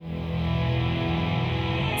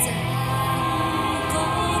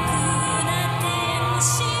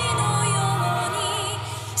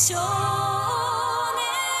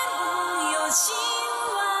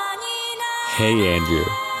Hey, Andrew.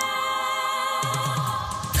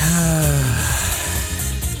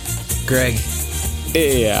 Greg.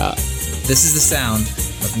 Yeah. This is the sound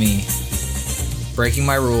of me breaking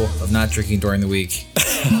my rule of not drinking during the week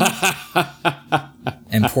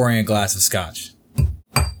and pouring a glass of scotch.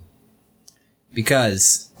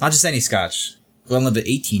 Because, not just any scotch, Glenlivet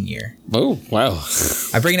 18 year. Oh, wow.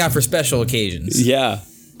 I bring it out for special occasions. Yeah,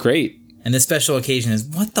 great. And this special occasion is,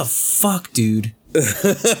 what the fuck, dude?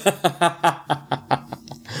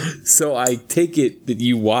 So I take it that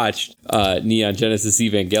you watched Neon Genesis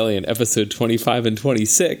Evangelion episode 25 and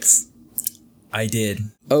 26. I did.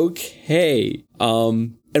 Okay.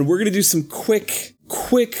 And we're going to do some quick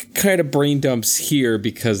kind of brain dumps here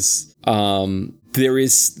because there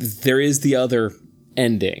is the other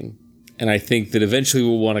ending. And I think that eventually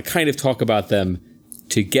we'll want to kind of talk about them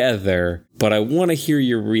together. But I want to hear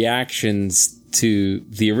your reactions to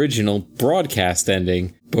the original broadcast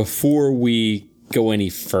ending before we go any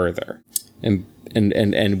further. And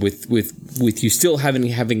with you still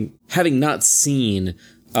having not seen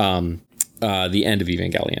the end of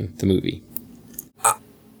Evangelion, the movie.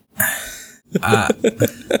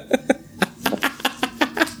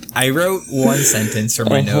 I wrote one sentence for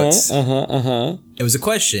my notes. It was a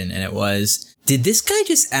question, and it was, did this guy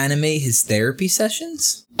just animate his therapy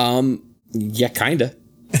sessions? Yeah, kinda.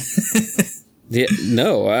 Yeah,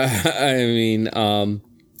 no, I mean,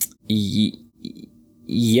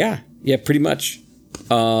 yeah, pretty much.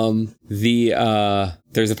 There's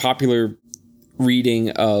a popular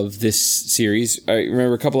reading of this series. I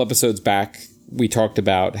remember a couple episodes back, we talked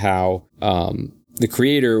about how the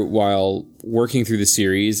creator, while working through the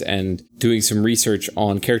series and doing some research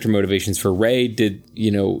on character motivations for Rei,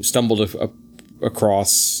 stumbled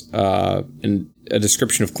across a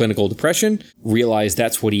description of clinical depression, realized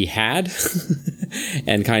that's what he had,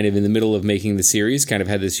 and kind of in the middle of making the series, kind of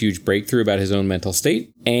had this huge breakthrough about his own mental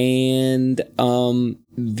state. And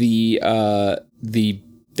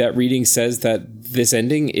that reading says that this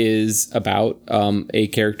ending is about a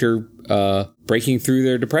character breaking through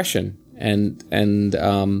their depression and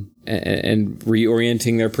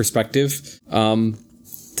reorienting their perspective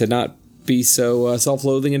to not be so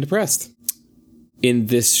self-loathing and depressed in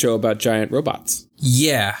this show about giant robots.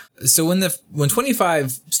 Yeah. So when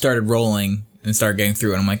 25 started rolling and started getting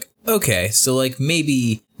through it, I'm like, okay, so like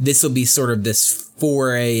maybe this will be sort of this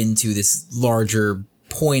foray into this larger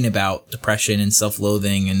point about depression and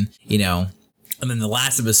self-loathing, and then the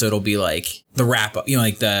last episode will be like the wrap up,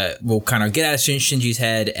 we'll kind of get out of Shinji's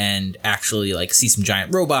head and actually like see some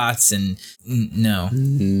giant robots and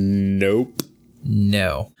Nope.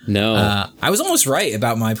 No. I was almost right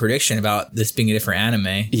about my prediction about this being a different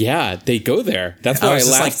anime. Yeah, they go there. That's why I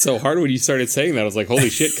laughed so hard when you started saying that. I was like, holy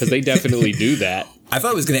shit, because they definitely do that. I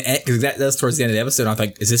thought it was going to end, because that's towards the end of the episode. I was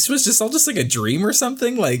like, is this all just like a dream or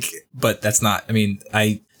something? Like, but that's not,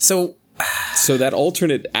 So that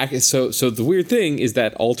alternate, so the weird thing is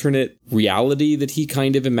that alternate reality that he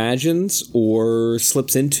kind of imagines or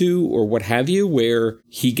slips into or what have you, where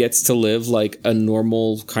he gets to live like a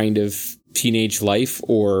normal kind of teenage life,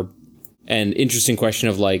 or an interesting question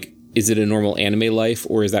of like, is it a normal anime life,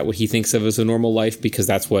 or is that what he thinks of as a normal life because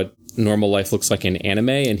that's what normal life looks like in anime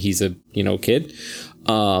and he's a kid.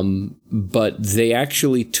 But they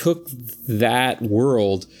actually took that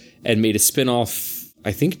world and made a spin-off,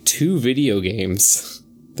 I think 2 video games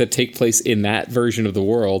that take place in that version of the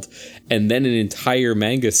world, and then an entire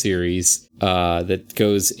manga series that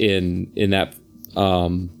goes in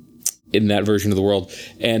that version of the world.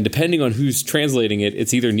 And depending on who's translating it,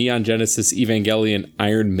 it's either Neon Genesis Evangelion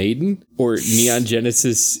Iron Maiden or Neon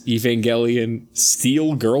Genesis Evangelion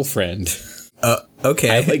Steel Girlfriend. Okay.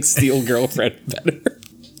 I like Steel Girlfriend better.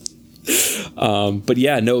 But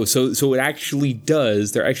yeah, no. So it actually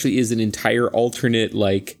does. There actually is an entire alternate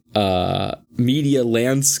media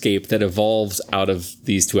landscape that evolves out of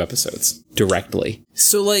these 2 episodes directly.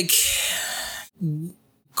 So like,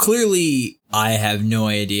 clearly I have no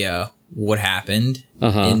idea what happened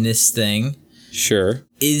in this thing. Sure.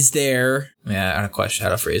 Is there, I don't know question how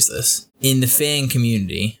to phrase this, in the fan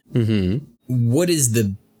community, what is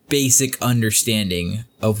the basic understanding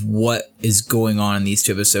of what is going on in these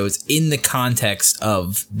 2 episodes in the context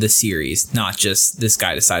of the series, not just this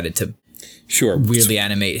guy decided to weirdly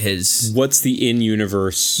animate his... What's the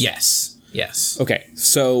in-universe? Yes. Okay,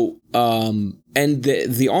 so, and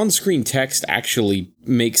the on-screen text actually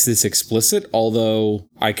makes this explicit, although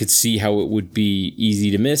I could see how it would be easy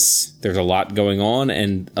to miss. There's a lot going on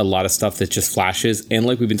and a lot of stuff that just flashes. And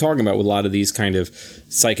like we've been talking about with a lot of these kind of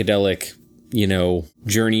psychedelic,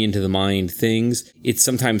 journey into the mind things, it's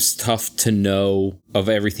sometimes tough to know of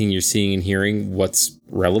everything you're seeing and hearing what's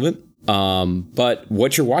relevant. But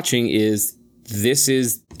what you're watching is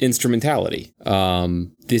instrumentality.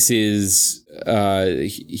 This is the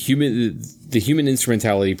Human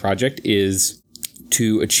Instrumentality Project is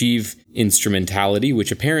to achieve instrumentality,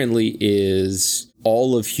 which apparently is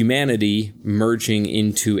all of humanity merging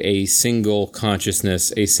into a single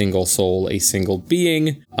consciousness, a single soul, a single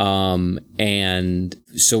being. And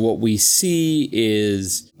so what we see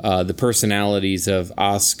is the personalities of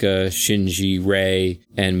Asuka, Shinji, Rei,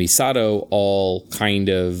 and Misato all kind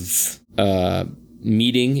of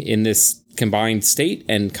meeting in this combined state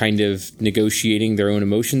and kind of negotiating their own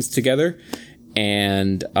emotions together.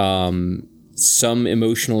 And some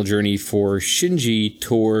emotional journey for Shinji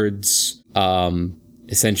towards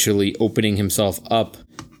essentially opening himself up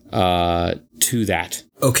to that.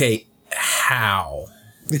 Okay, how?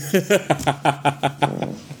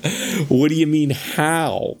 What do you mean,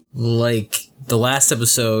 how? Like, the last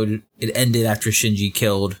episode, it ended after Shinji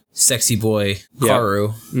killed sexy boy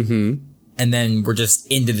Kaoru. Yeah. Mm-hmm. And then we're just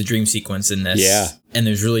into the dream sequence in this. Yeah. And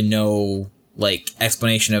there's really no, like,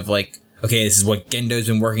 explanation of, like, okay, this is what Gendo's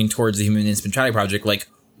been working towards the Human Instrumentality Project. Like,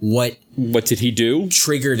 what did he do?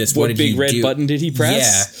 Triggered this? What big red button did he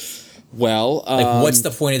press? Yeah. Well, like, what's the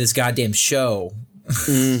point of this goddamn show?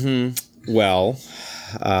 Mm-hmm. Well,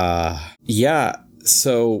 yeah.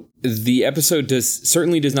 So the episode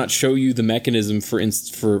certainly does not show you the mechanism for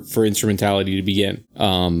instrumentality to begin.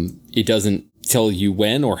 It doesn't tell you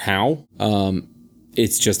when or how.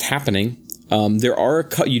 It's just happening. There are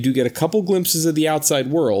you do get a couple glimpses of the outside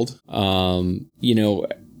world.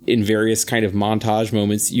 In various kind of montage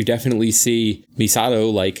moments, you definitely see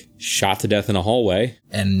Misato like shot to death in a hallway,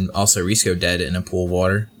 and also Ritsuko dead in a pool of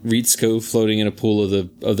water. Ritsuko floating in a pool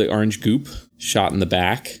of the orange goop, shot in the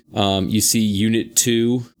back. You see Unit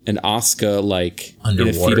 2 and Asuka like underwater,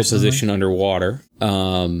 in a fetal position underwater.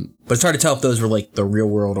 But it's hard to tell if those were like the real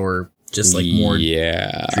world or just like more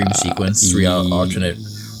dream sequence,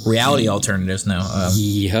 reality alternatives now.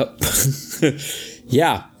 Yep.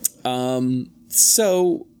 Yeah.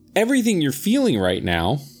 So everything you're feeling right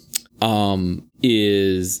now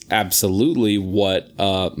is absolutely what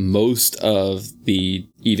most of the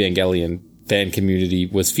Evangelion fan community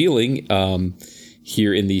was feeling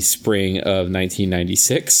here in the spring of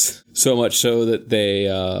 1996. So much so that they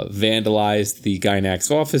vandalized the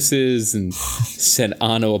Gainax offices and sent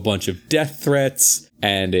Anno a bunch of death threats,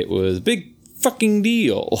 and it was a big fucking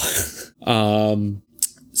deal.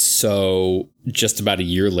 So just about a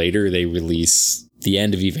year later, they release the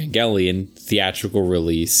end of Evangelion, theatrical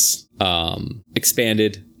release,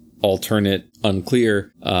 expanded, alternate,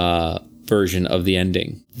 unclear version of the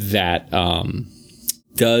ending that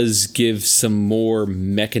does give some more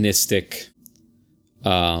mechanistic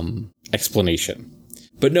explanation.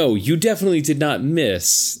 But no, you definitely did not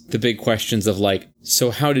miss the big questions of like,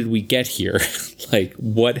 so how did we get here? Like,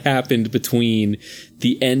 what happened between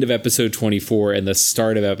the end of episode 24 and the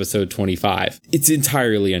start of episode 25? It's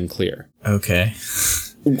entirely unclear. Okay.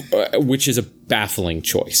 Which is a baffling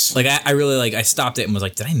choice. Like, I really, like, I stopped it and was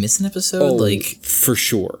like, did I miss an episode? Oh, like, for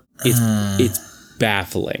sure. It's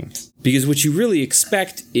baffling. Because what you really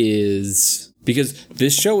expect is... Because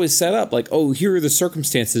this show is set up like, oh, here are the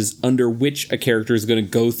circumstances under which a character is going to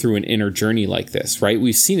go through an inner journey like this, right?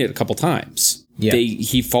 We've seen it a couple times. Yeah.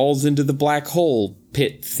 He falls into the black hole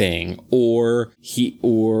pit thing, or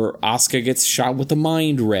Asuka gets shot with a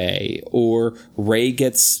mind ray, or Rei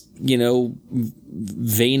gets,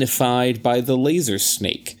 veinified by the laser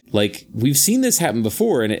snake. Like, we've seen this happen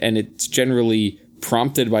before, and it's generally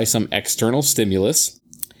prompted by some external stimulus.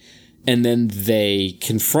 And then they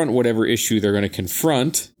confront whatever issue they're going to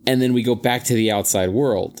confront, and then we go back to the outside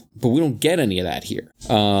world. But we don't get any of that here.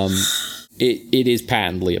 It is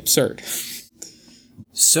patently absurd.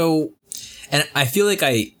 So, and I feel like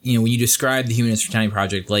when you describe the Human Instrumentality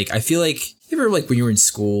Project, like, I feel like, you ever, like, when you were in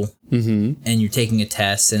school, and you're taking a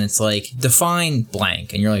test, and it's like, define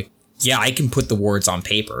blank, and you're like, yeah, I can put the words on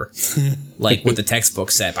paper, like what the textbook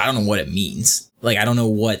said, but I don't know what it means. Like, I don't know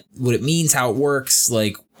what it means, how it works,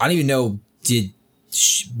 like, I don't even know,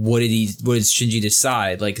 what did Shinji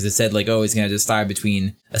decide? Like, because it said, like, oh, he's going to decide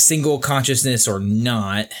between a single consciousness or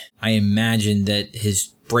not. I imagine that his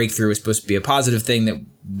breakthrough was supposed to be a positive thing that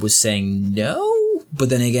was saying no. But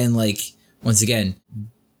then again, like, once again,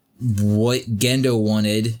 what Gendo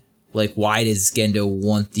wanted, like, why does Gendo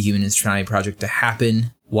want the Human Instrumentality Project to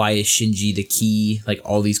happen? Why is Shinji the key? Like,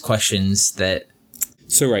 all these questions that...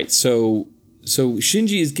 So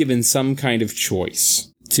Shinji is given some kind of choice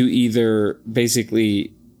to either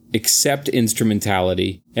basically accept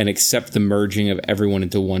instrumentality and accept the merging of everyone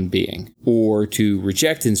into one being, or to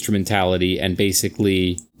reject instrumentality and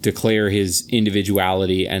basically declare his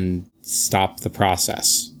individuality and stop the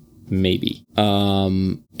process. Maybe.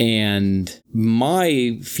 And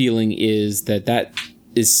my feeling is that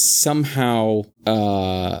is somehow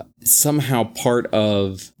part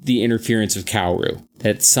of the interference of Kaoru.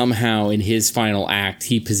 That somehow in his final act,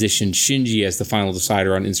 he positioned Shinji as the final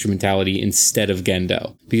decider on instrumentality instead of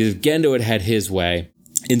Gendo. Because if Gendo had his way,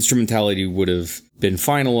 instrumentality would have been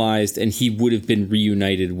finalized and he would have been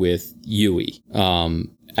reunited with Yui.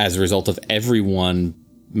 As a result of everyone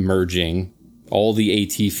merging, all the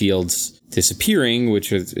AT fields disappearing,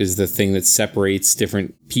 which is the thing that separates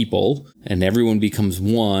different people, and everyone becomes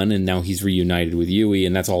one, and now he's reunited with Yui,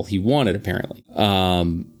 and that's all he wanted, apparently.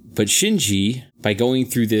 But Shinji, by going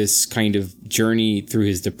through this kind of journey through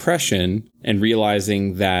his depression and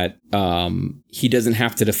realizing that he doesn't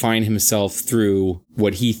have to define himself through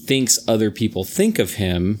what he thinks other people think of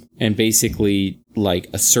him, and basically like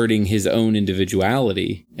asserting his own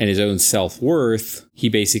individuality and his own self-worth, he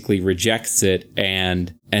basically rejects it,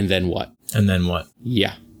 and then what? And then what?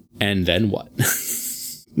 Yeah. And then what?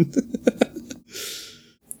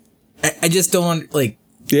 I just don't like...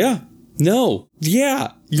 Yeah. No.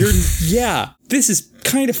 Yeah. Yeah. This is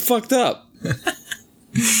kind of fucked up.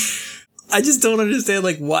 I just don't understand,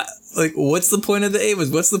 like, what, like, what's the point of the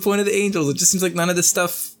Avas? What's the point of the Angels? It just seems like none of this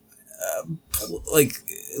stuff, like,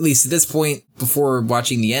 at least at this point, before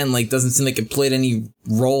watching the end, like, doesn't seem like it played any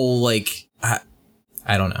role, like, I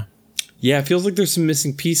don't know. Yeah, it feels like there's some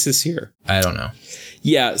missing pieces here. I don't know.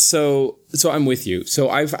 Yeah, so I'm with you.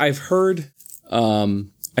 So I've heard, I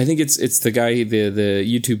think it's the guy, the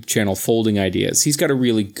YouTube channel Folding Ideas. He's got a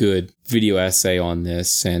really good video essay on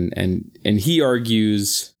this, and he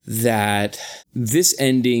argues that this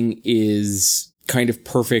ending is kind of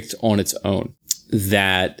perfect on its own.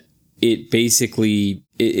 That it basically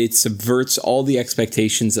it subverts all the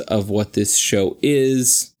expectations of what this show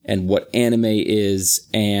is and what anime is,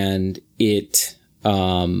 and it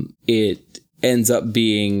ends up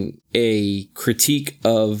being a critique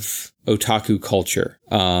of otaku culture,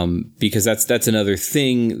 because that's another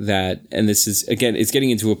thing that, and this is, again, it's getting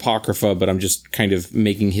into apocrypha, but I'm just kind of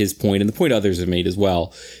making his point, and the point others have made as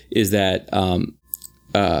well, is that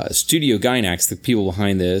Studio Gainax, the people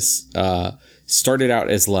behind this, started out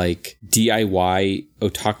as like DIY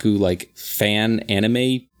otaku, like fan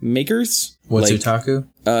anime makers. What's like, otaku?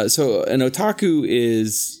 So an otaku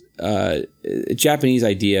is a Japanese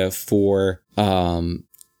idea for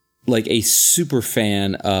like a super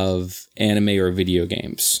fan of anime or video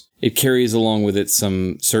games. It carries along with it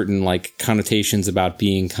some certain like connotations about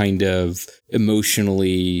being kind of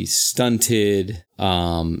emotionally stunted,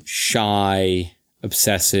 shy,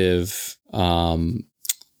 obsessive.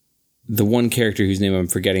 The one character whose name I'm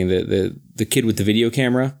forgetting, the kid with the video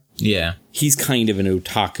camera. Yeah. He's kind of an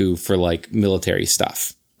otaku for like military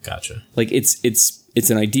stuff. Gotcha. Like it's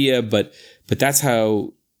an idea, but that's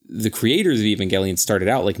how the creators of Evangelion started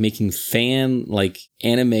out, like making fan like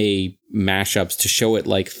anime mashups to show at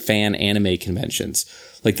like fan anime conventions.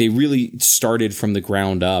 Like they really started from the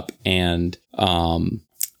ground up, and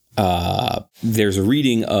there's a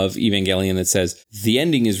reading of Evangelion that says the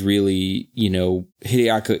ending is really,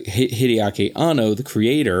 Hideaki Anno, the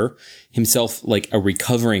creator himself, like a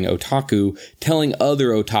recovering otaku, telling other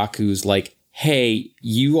otakus like, hey,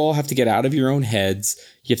 you all have to get out of your own heads.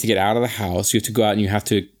 You have to get out of the house. You have to go out and you have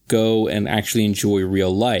to go and actually enjoy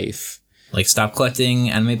real life. Like stop collecting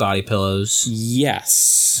anime body pillows.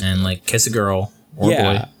 Yes. And like kiss a girl or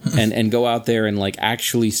boy. and go out there and like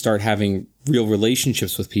actually start having real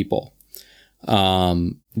relationships with people.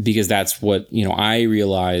 Because that's what, I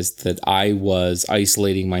realized that I was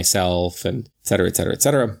isolating myself, and et cetera, et cetera, et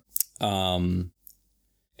cetera.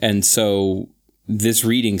 And so this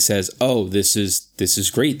reading says, oh, this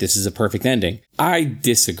is great. This is a perfect ending. I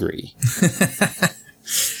disagree.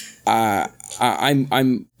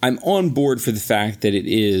 I'm on board for the fact that it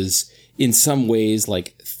is in some ways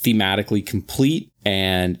like thematically complete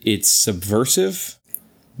and it's subversive,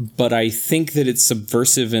 but I think that it's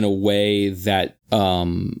subversive in a way that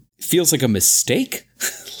feels like a mistake.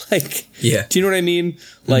 Like, yeah. Do you know what I mean?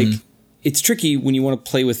 Like, it's tricky when you want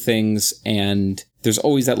to play with things, and there's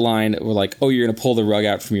always that line where like, oh, you're going to pull the rug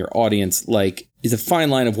out from your audience. Like, is a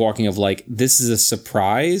fine line of walking of like, this is a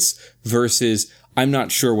surprise versus I'm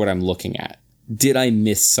not sure what I'm looking at. Did I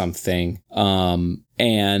miss something?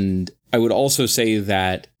 And I would also say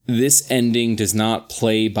that this ending does not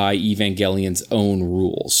play by Evangelion's own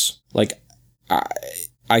rules. Like,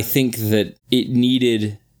 I think that it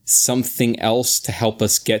needed something else to help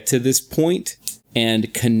us get to this point.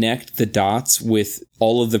 and connect the dots with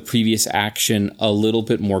all of the previous action a little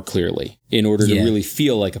bit more clearly in order to really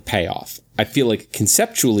feel like a payoff. I feel like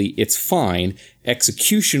conceptually it's fine.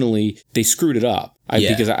 Executionally, they screwed it up.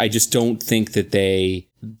 Because I just don't think that they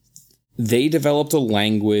developed a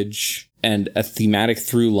language and a thematic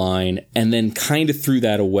through line and then kind of threw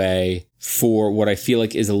that away for what I feel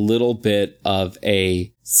like is a little bit of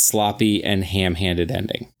a sloppy and ham-handed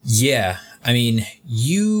ending. Yeah. I mean,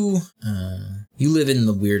 you live in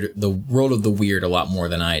the world of the weird a lot more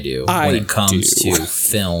than I do when it comes to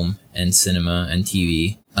film and cinema and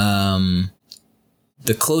TV.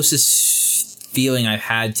 The closest feeling I've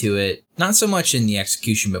had to it, not so much in the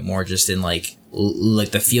execution, but more just in like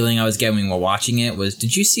the feeling I was getting while watching it was,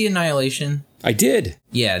 did you see Annihilation? I did.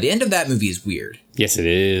 Yeah, the end of that movie is weird. Yes, it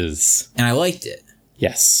is. And I liked it.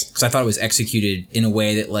 Yes. Because I thought it was executed in a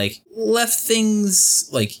way that, like, left things,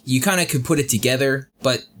 like, you kind of could put it together,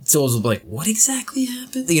 but still was like, what exactly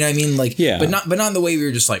happened? You know what I mean? Like, yeah. But not in the way we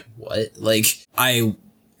were just like, what? Like,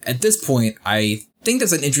 at this point, I think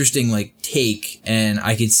that's an interesting, like, take, and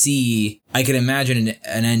I could imagine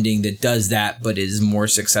an ending that does that, but is more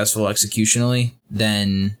successful executionally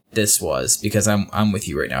than this was, because I'm with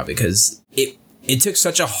you right now, because it took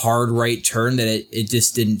such a hard right turn that it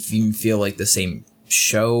just didn't even feel like the same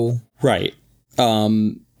show. Right.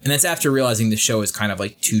 And that's after realizing the show is kind of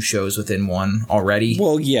like two shows within one already.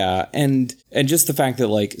 Well, yeah. And just the fact that,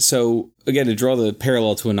 like, so again, to draw the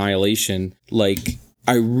parallel to Annihilation, like,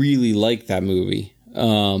 I really like that movie.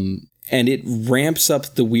 And it ramps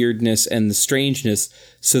up the weirdness and the strangeness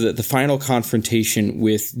so that the final confrontation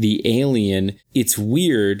with the alien, it's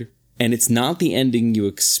weird and it's not the ending you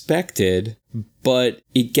expected, but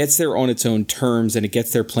it gets there on its own terms and it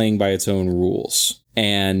gets there playing by its own rules.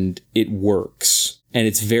 And it works. And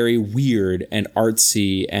it's very weird and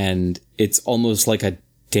artsy, and it's almost like a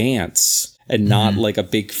dance and not like a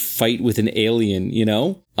big fight with an alien, you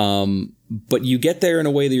know? But you get there in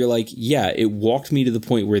a way that you're like, yeah, it walked me to the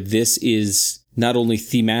point where this is not only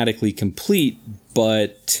thematically complete,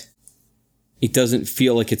 but it doesn't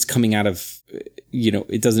feel like it's coming out of, you know,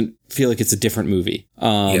 it doesn't feel like it's a different movie.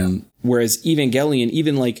 Whereas Evangelion,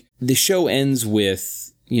 even like the show ends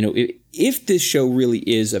with, you know, if this show really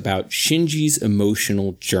is about Shinji's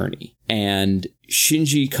emotional journey and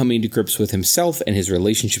Shinji coming to grips with himself and his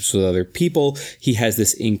relationships with other people, he has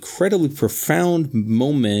this incredibly profound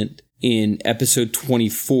moment in episode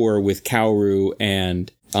 24 with Kaoru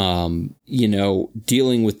and, you know,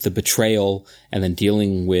 dealing with the betrayal and then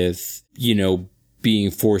dealing with, you know,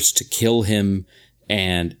 being forced to kill him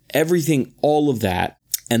and everything, all of that.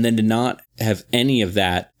 And then to not have any of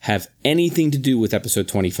that have anything to do with episode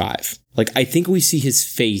 25. Like, I think we see his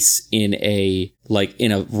face in a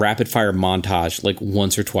rapid fire montage, like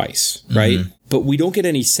once or twice, right? But we don't get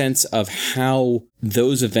any sense of how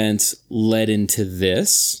those events led into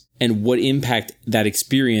this and what impact that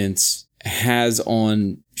experience has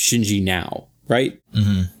on Shinji now, right?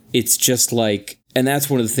 It's just like, and that's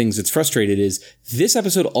one of the things that's frustrated is this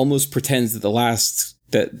episode almost pretends that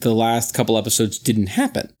the last couple episodes didn't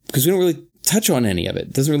happen because we don't really touch on any of it.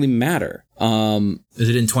 It doesn't really matter. Is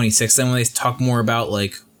it in 26 then when they talk more about,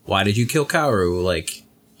 like, why did you kill Kaoru? Like,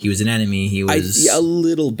 he was an enemy. He was a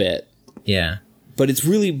little bit. Yeah. But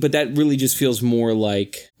that really just feels more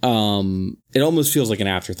like, it almost feels like an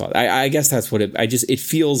afterthought. I guess that's what it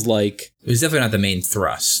feels like. It was definitely not the main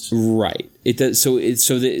thrust. Right. It does.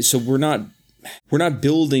 So we're not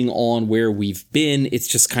building on where we've been. It's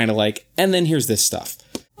just kind of like, and then here's this stuff.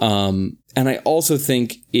 And I also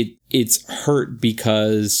think it's hurt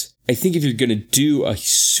because I think if you're going to do a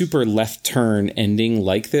super left turn ending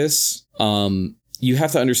like this, you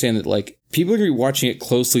have to understand that, like, people are going to be watching it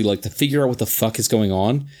closely, like, to figure out what the fuck is going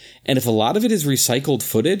on. And if a lot of it is recycled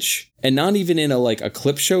footage and not even in a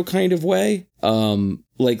clip show kind of way,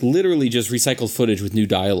 like literally just recycled footage with new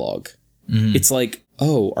dialogue. It's like,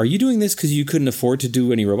 oh, are you doing this because you couldn't afford to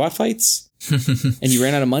do any robot fights? And you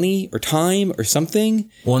ran out of money or time or something?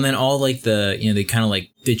 Well, and then all like they kind of like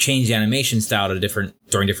they changed the animation style to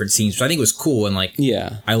during different scenes, which I think was cool. And like,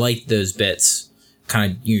 yeah, I liked those bits.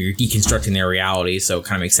 Kind of you're deconstructing their reality, so it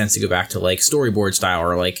kind of makes sense to go back to like storyboard style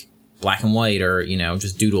or like black and white or, you know,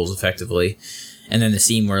 just doodles effectively. And then the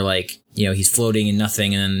scene where, like, you know, he's floating in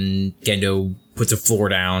nothing and Gendo puts a floor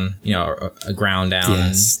down, you know, a ground down.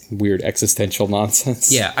 Yes. Weird existential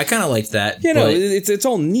nonsense. Yeah, I kind of liked that. Yeah, no, it's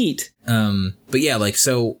all neat. But yeah, like,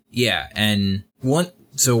 so, yeah, and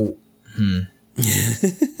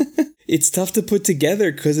It's tough to put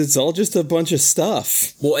together because it's all just a bunch of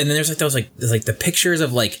stuff. Well, and then there's like the pictures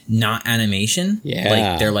of like not animation. Yeah.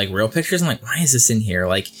 Like they're like real pictures. I'm like, why is this in here?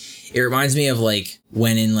 Like, it reminds me of like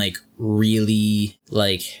when in like really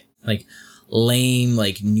like lame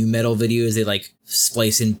like new metal videos, they like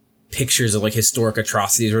splice in pictures of like historic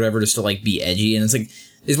atrocities or whatever just to like be edgy. And it's like,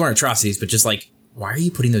 these weren't atrocities, but just like, why are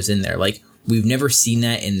you putting those in there? Like, we've never seen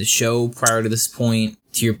that in the show prior to this point.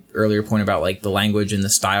 To your earlier point about like the language and the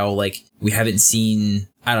style, like we haven't seen,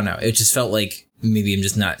 I don't know. It just felt like maybe I'm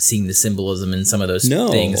just not seeing the symbolism in some of those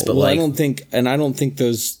things. But I don't think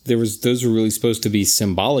those were really supposed to be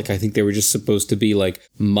symbolic. I think they were just supposed to be like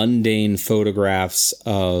mundane photographs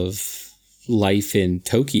of life in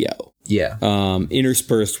Tokyo. Yeah.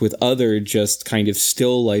 Interspersed with other just kind of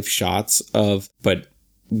still life shots of, but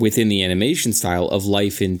within the animation style of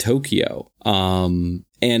life in Tokyo.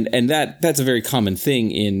 And that's a very common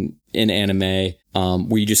thing in anime,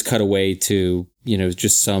 where you just cut away to, you know,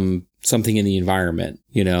 just something in the environment,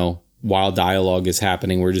 you know, while dialogue is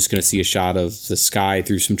happening, we're just going to see a shot of the sky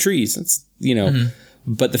through some trees. It's, you know,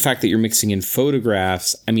 but the fact that you're mixing in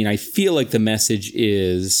photographs, I mean, I feel like the message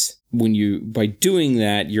is by doing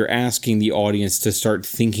that, you're asking the audience to start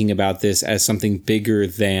thinking about this as something bigger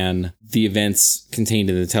than the events contained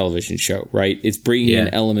in the television show, right? It's bringing in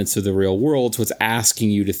elements of the real world. So it's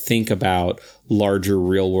asking you to think about larger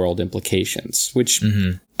real world implications, which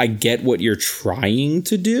I get what you're trying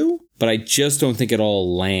to do, but I just don't think it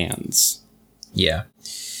all lands. Yeah.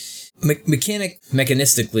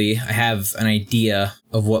 Mechanistically, I have an idea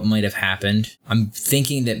of what might have happened. I'm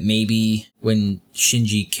thinking that maybe when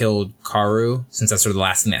Shinji killed Kaoru, since that's sort of the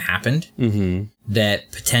last thing that happened,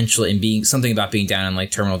 that potentially, and being something about being down in like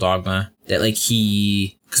Terminal Dogma, that like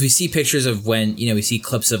because we see pictures of when, you know, we see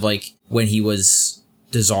clips of like when he was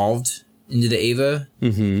dissolved into the Eva.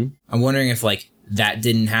 I'm wondering if like that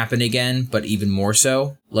didn't happen again, but even more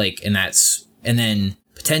so, like, and then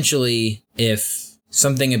potentially if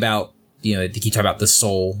something about, you know, I think you talk about the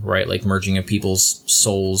soul, right? Like merging of people's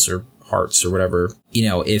souls or hearts or whatever. You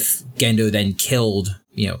know, if Gendo then killed,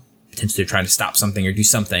 you know, potentially trying to stop something or do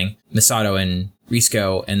something, Misato and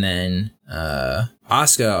Risco, and then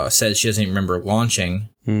Asuka says she doesn't even remember launching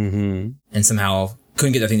and somehow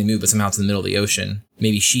couldn't get that thing to move, but somehow it's in the middle of the ocean.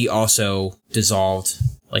 Maybe she also dissolved,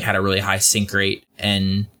 like had a really high sync rate,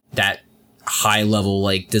 and that high level,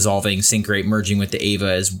 like dissolving sync rate merging with the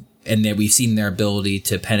Eva is, and then we've seen their ability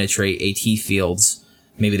to penetrate AT fields.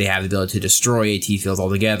 Maybe they have the ability to destroy AT fields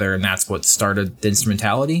altogether, and that's what started the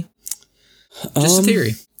instrumentality. Just a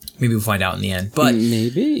theory. Maybe we'll find out in the end. But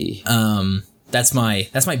maybe. That's my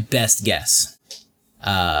best guess.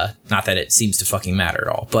 Not that it seems to fucking matter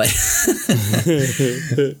at all, but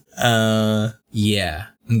yeah.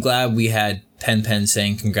 I'm glad we had Pen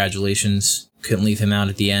saying congratulations. Couldn't leave him out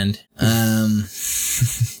at the end.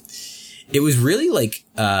 It was really like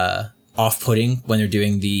off-putting when they're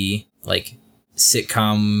doing the like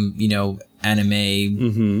sitcom, you know,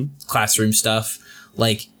 anime classroom stuff.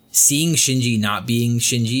 Like seeing Shinji not being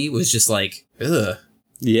Shinji was just like, ugh.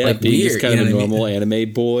 Yeah, like being weird, just kind of a normal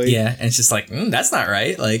anime boy. Yeah, and it's just like, that's not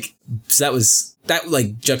right. Like, so that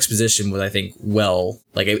like juxtaposition was, I think, well,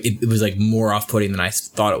 like it was like more off-putting than I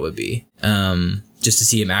thought it would be. Just to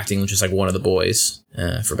see him acting just like one of the boys,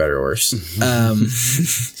 for better or worse.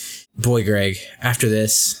 Boy, Greg, after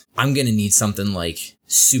this, I'm going to need something like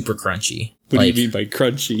super crunchy. What like, do you mean by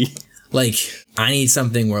crunchy? Like, I need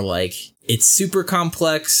something where like it's super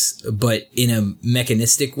complex, but in a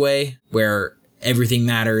mechanistic way where everything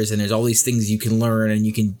matters and there's all these things you can learn, and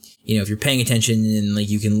you can, you know, if you're paying attention and like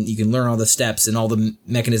you can learn all the steps and all the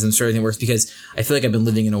mechanisms so everything works, because I feel like I've been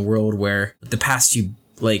living in a world where the past few,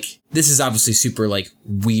 like, this is obviously super like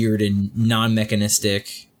weird and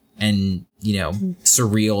non-mechanistic and, you know,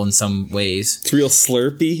 surreal in some ways. It's real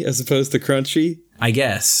slurpy as opposed to crunchy, I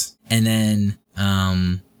guess. And then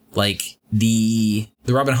like the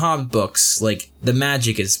Robin Hobb books, like the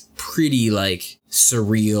magic is pretty like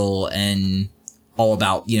surreal and all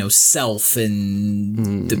about, you know, self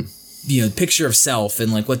and the, you know, picture of self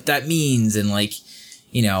and like what that means, and like,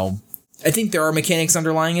 you know, I think there are mechanics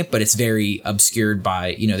underlying it, but it's very obscured by,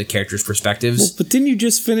 you know, the characters' perspectives. Well, but didn't you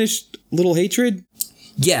just finish Little Hatred?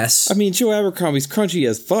 Yes. I mean, Joe Abercrombie's crunchy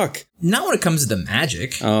as fuck. Not when it comes to the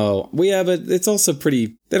magic. Oh, well, yeah, but it's also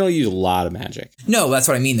pretty, they don't use a lot of magic. No, that's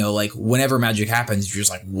what I mean, though. Like, whenever magic happens, you're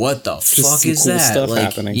just like, what the fuck is cool that? Stuff like,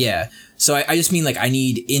 happening. Yeah. So I just mean, like, I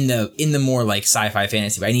need, in the more, like, sci-fi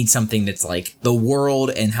fantasy, I need something that's, like, the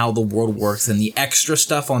world and how the world works and the extra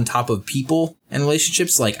stuff on top of people and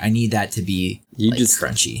relationships. Like, I need that to be,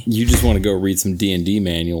 crunchy. You just want to go read some D&D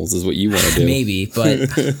manuals is what you want to do. Maybe, but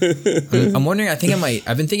I'm wondering, I've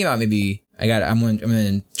been thinking about maybe, I'm going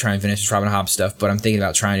to try and finish this Robin Hobb stuff, but I'm thinking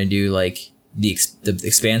about trying to do, like, the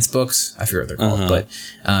Expanse books. I forget what they're called, but,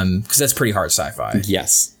 because that's pretty hard sci-fi.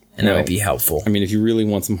 Yes. and that might be helpful. I mean, if you really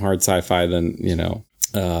want some hard sci-fi, then,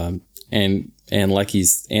 and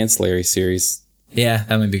Lecky's Ancillary series. Yeah,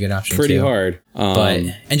 that might be a good option. Pretty hard. But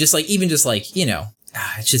just like it's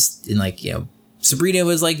just in like, Sabrina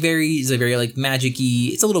is very like magic-y.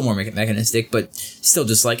 It's a little more mechanistic, but still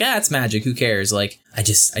just like, it's magic. Who cares? Like, I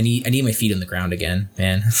need my feet on the ground again,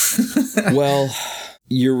 man. Well,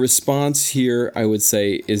 your response here, I would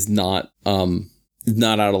say, is not out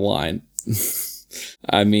of line.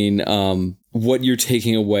 I mean, what you're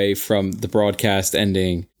taking away from the broadcast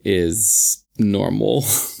ending is normal.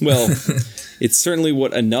 Well, it's certainly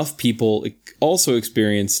what enough people also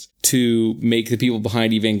experienced to make the people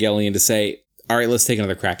behind Evangelion to say, all right, let's take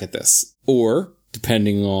another crack at this. Or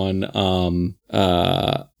depending on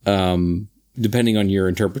your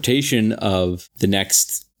interpretation of the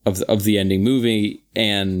next of the ending movie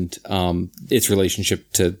and its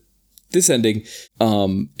relationship to this ending,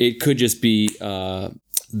 it could just be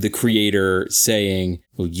the creator saying,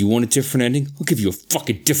 "Well, you want a different ending? I'll give you a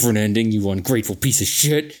fucking different ending, you ungrateful piece of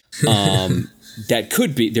shit." That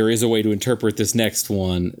could be. There is a way to interpret this next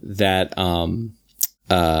one that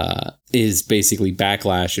is basically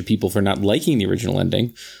backlash at people for not liking the original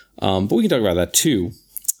ending. But we can talk about that too.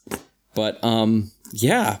 But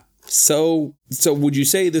yeah. So would you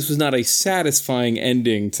say this was not a satisfying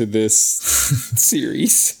ending to this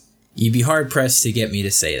series? You'd be hard pressed to get me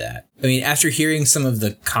to say that. I mean, after hearing some of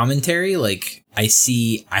the commentary, like I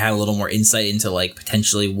had a little more insight into like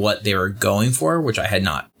potentially what they were going for, which I had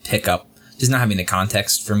not picked up. Just not having the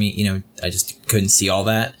context for me, I just couldn't see all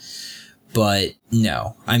that. But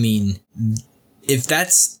no, I mean, if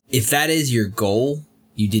that is your goal,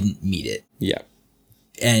 you didn't meet it. Yeah.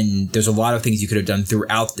 And there's a lot of things you could have done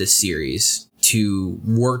throughout this series to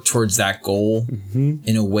work towards that goal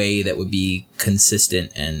in a way that would be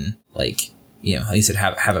consistent and like, like you said,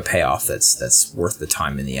 have a payoff that's worth the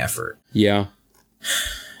time and the effort. Yeah.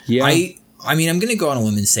 Yeah. I mean, I'm going to go on a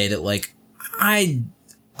limb and say that like, I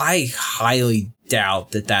highly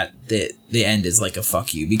doubt that the end is like a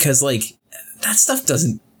fuck you, because like that stuff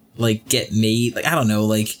doesn't like get made. Like, I don't know,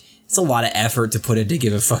 like it's a lot of effort to put in to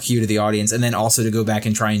give a fuck you to the audience, and then also to go back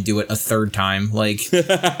and try and do it a third time. Like,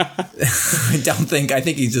 I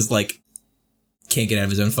think he's just like can't get out of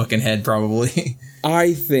his own fucking head, probably.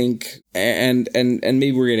 I think, and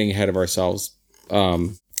maybe we're getting ahead of ourselves,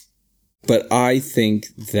 but I think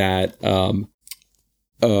that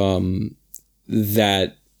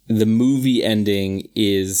that the movie ending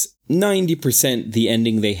is 90% the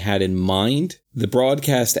ending they had in mind. The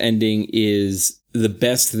broadcast ending is the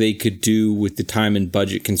best they could do with the time and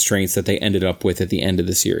budget constraints that they ended up with at the end of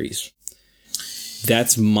the series.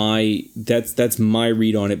 That's my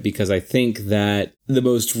read on it, because I think that the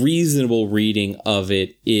most reasonable reading of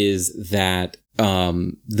it is that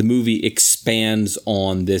the movie expands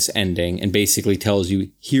on this ending and basically tells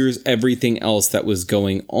you, here's everything else that was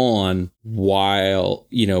going on while,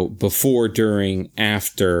 before, during,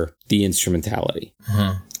 after the instrumentality.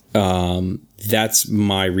 That's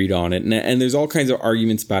my read on it. And there's all kinds of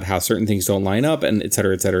arguments about how certain things don't line up and et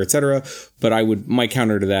cetera, et cetera, et cetera. But my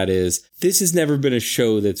counter to that is, this has never been a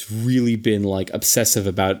show that's really been like obsessive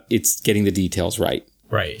about it's getting the details right.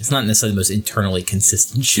 Right. It's not necessarily the most internally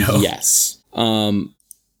consistent show. Yes. And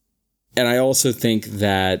I also think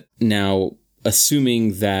that now,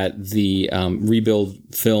 assuming that the rebuild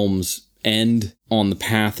films end on the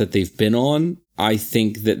path that they've been on, I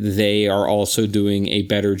think that they are also doing a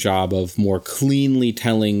better job of more cleanly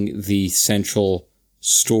telling the central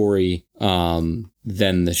story than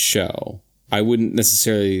the show. I wouldn't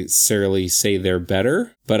necessarily say they're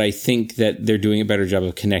better, but I think that they're doing a better job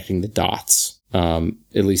of connecting the dots, at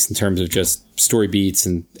least in terms of just story beats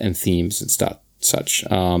and themes and such.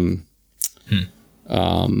 And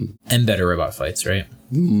better robot fights, right?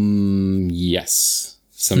 Yes.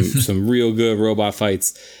 Some real good robot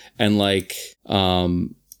fights. And like,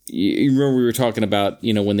 you remember we were talking about,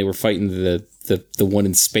 when they were fighting the one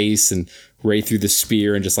in space and Ray threw the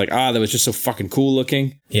spear and just like, that was just so fucking cool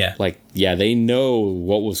looking. Yeah. Like, yeah, they know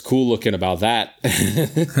what was cool looking about that.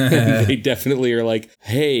 They definitely are like,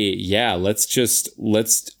 hey, yeah, let's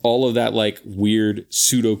all of that like weird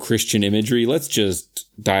pseudo Christian imagery, let's just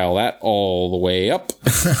dial that all the way up.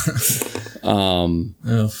 And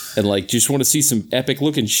like, just want to see some epic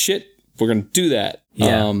looking shit. We're going to do that.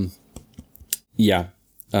 Yeah.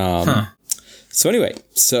 So anyway,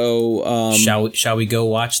 shall we go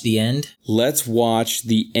watch the end? Let's watch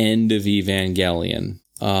the end of Evangelion,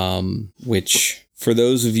 which for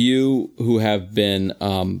those of you who have been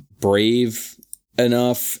brave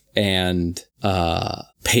enough and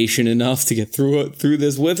patient enough to get through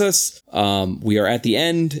this with us. We are at the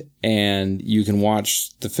end, and you can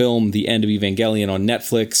watch the film The End of Evangelion on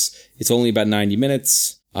Netflix. It's only about 90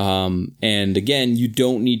 minutes. And again, you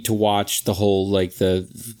don't need to watch the whole, like, the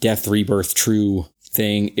Death, Rebirth, True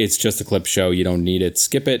thing. It's just a clip show. You don't need it.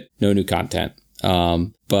 Skip it. No new content.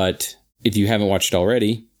 But if you haven't watched it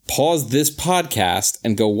already, pause this podcast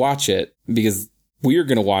and go watch it, because we're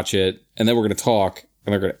going to watch it and then we're going to talk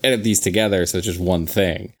and we're going to edit these together. So it's just one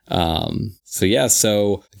thing.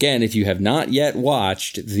 So again, if you have not yet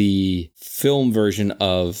watched the film version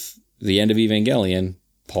of The End of Evangelion,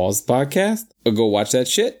 pause the podcast or go watch that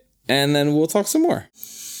shit, and then we'll talk some more.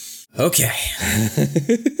 Okay.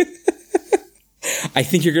 I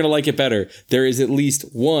think you're going to like it better. There is at least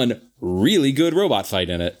one really good robot fight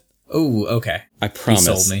in it. Oh, okay. I promise.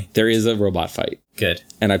 You sold me. There is a robot fight. Good.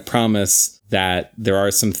 And I promise that there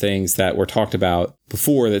are some things that were talked about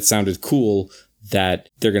before that sounded cool that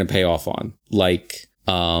they're going to pay off on. Like,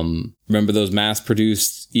 remember those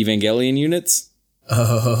mass-produced Evangelion units?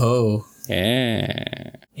 Oh.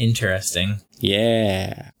 Yeah. Interesting.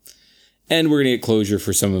 Yeah. And we're going to get closure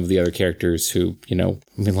for some of the other characters who,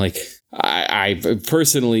 I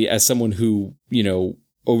personally, as someone who,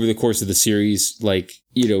 over the course of the series,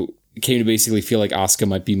 came to basically feel like Asuka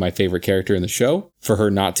might be my favorite character in the show. For her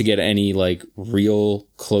not to get any, real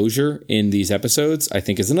closure in these episodes, I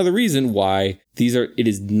think is another reason why it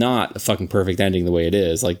is not a fucking perfect ending the way it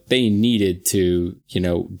is. They needed to,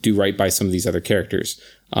 do right by some of these other characters.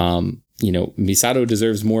 Misato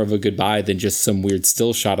deserves more of a goodbye than just some weird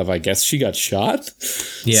still shot of, I guess she got shot.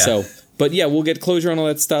 Yeah. But yeah, we'll get closure on all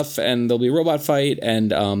that stuff, and there'll be a robot fight,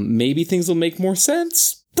 and maybe things will make more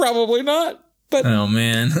sense. Probably not. But oh,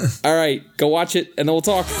 man. All right, go watch it, and then we'll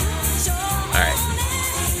talk. All right.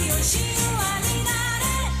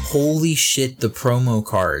 Holy shit, the promo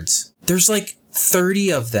cards. There's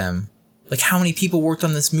 30 of them. How many people worked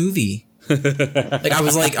on this movie? I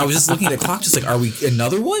was just looking at the clock, just are we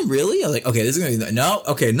another one? Really? I was okay, this is going to be, no,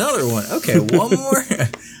 okay, another one. Okay, one more.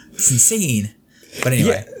 It's insane. But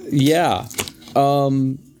anyway. Yeah.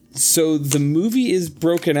 So the movie is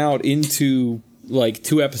broken out into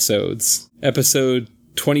 2 episodes. Episode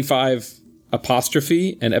 25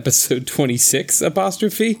 apostrophe and episode 26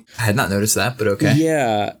 apostrophe. I had not noticed that, but okay.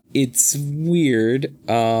 Yeah, it's weird.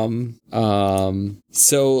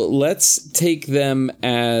 So let's take them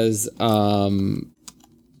as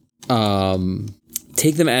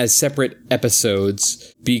separate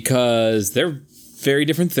episodes because they're very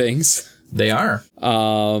different things. They are.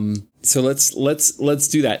 So let's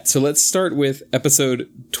do that. So let's start with episode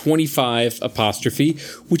 25 apostrophe,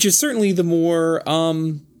 which is certainly the more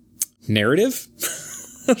narrative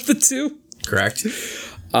of the two. Correct.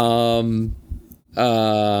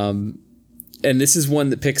 And this is one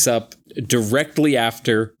that picks up directly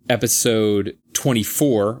after episode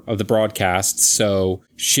 24 of the broadcast. So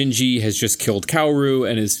Shinji has just killed Kaoru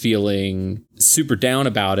and is feeling super down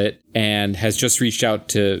about it and has just reached out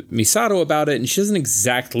to Misato about it, and she doesn't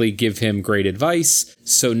exactly give him great advice.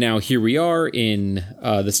 So now here we are in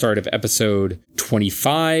the start of episode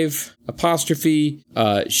 25 apostrophe.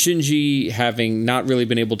 Shinji, having not really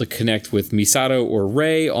been able to connect with Misato or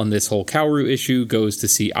Rei on this whole Kaoru issue, goes to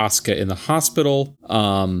see Asuka in the hospital.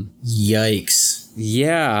 Yikes.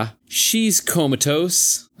 Yeah, she's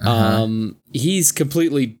comatose. He's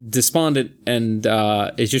completely despondent and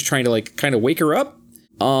is just trying to kind of wake her up.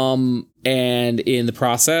 And in the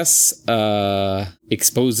process,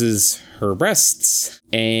 exposes her breasts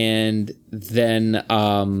and then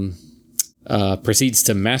proceeds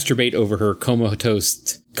to masturbate over her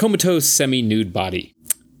comatose semi-nude body.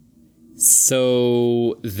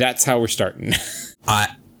 So that's how we're starting.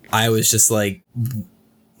 I was just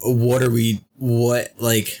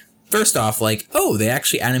first off, they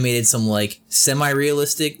actually animated some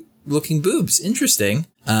semi-realistic looking boobs. Interesting.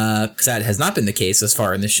 Because that has not been the case thus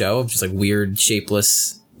far in the show. Just weird,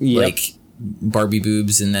 shapeless, Barbie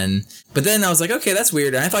boobs. But then I was okay, that's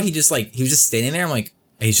weird. And I thought he was just standing there. I'm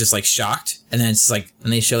he's just shocked. And then it's and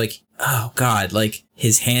they show oh God,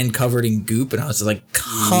 his hand covered in goop. And I was just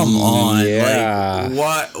come on. Yeah.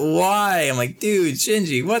 What? Why? I'm dude,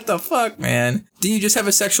 Shinji, what the fuck, man? Did you just have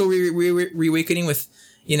a sexual reawakening with,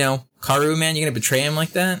 Kaoru, man? You're going to betray him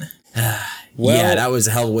like that? Well, yeah, that was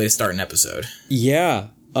a hell of a way to start an episode. Yeah.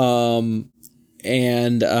 And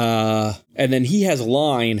then he has a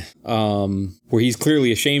line where he's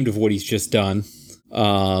clearly ashamed of what he's just done.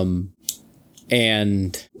 And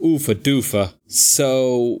oofa doofa.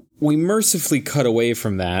 So we mercifully cut away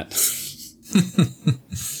from that.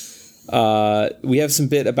 We have some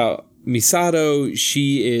bit about Misato,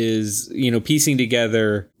 she is, piecing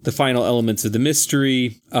together the final elements of the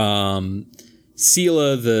mystery. Sela,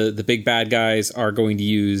 the big bad guys, are going to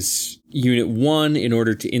use Unit 1 in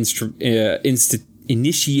order to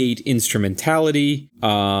initiate instrumentality,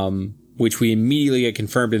 which we immediately get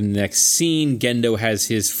confirmed in the next scene. Gendo has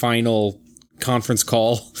his final conference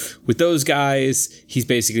call with those guys. He's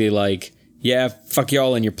basically like, yeah, fuck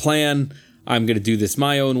y'all and your plan. I'm going to do this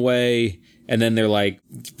my own way. And then they're like,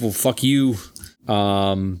 well, fuck you.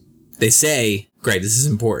 They say, Greg, this is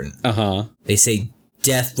important. They say,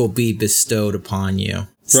 death will be bestowed upon you.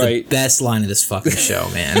 It's the best line of this fucking show,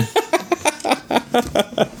 man.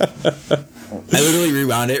 I literally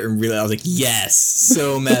rewound it and realized, I was like, yes,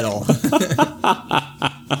 so metal.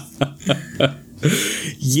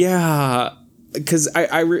 Yeah, because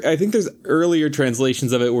I think there's earlier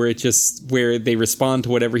translations of it where they respond to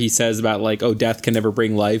whatever he says about like, oh, death can never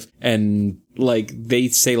bring life, and like they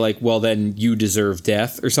say like, well, then you deserve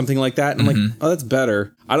death or something like that. And I'm like, oh, that's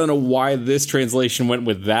better. I don't know why this translation went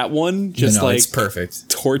with that one. No, it's perfect.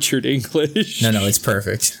 Tortured English. No, it's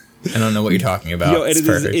perfect. I don't know what you're talking about.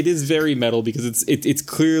 It is very metal because it's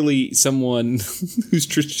clearly someone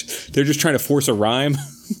they're just trying to force a rhyme.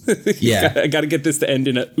 Yeah. I got to get this to end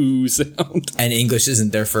in a ooh sound. And English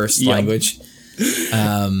isn't their first language.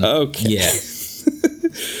 Okay. Yeah.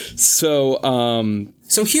 So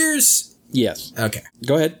here's... Yes. Okay.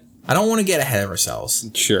 Go ahead. I don't want to get ahead of ourselves.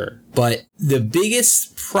 Sure. But the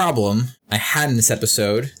biggest problem I had in this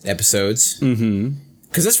episodes...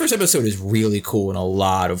 Because this first episode is really cool in a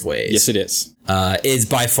lot of ways. Yes, it is. Is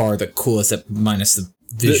by far the coolest, minus the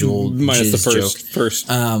visual minus the first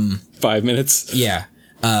 5 minutes. Yeah.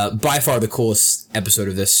 By far the coolest episode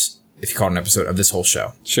of this, if you call it an episode, of this whole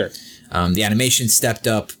show. Sure. The animation stepped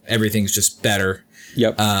up. Everything's just better.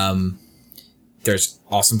 Yep. There's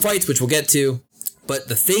awesome fights, which we'll get to. But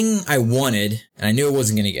the thing I wanted, and I knew I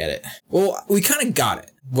wasn't going to get it. Well, we kind of got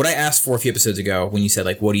it. What I asked for a few episodes ago when you said,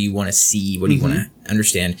 like, what do you want to see? What do you want to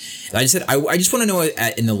understand? And I just said, I just want to know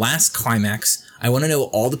in the last climax, I want to know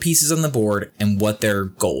all the pieces on the board and what their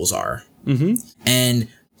goals are. And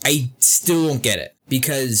I still don't get it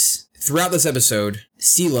because throughout this episode,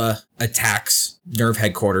 Sela attacks Nerve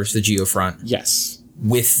headquarters, the Geofront. Yes.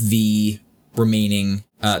 With the remaining,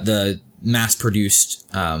 the mass-produced,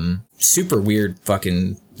 super weird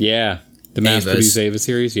fucking... Yeah. The mass-produced Eva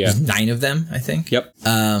series, yeah. There's 9 of them, I think. Yep.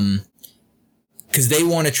 Because they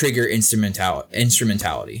want to trigger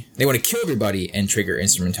instrumentality. They want to kill everybody and trigger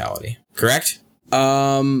instrumentality. Correct?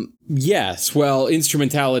 Yes. Well,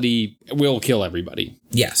 instrumentality will kill everybody.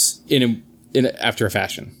 Yes. After a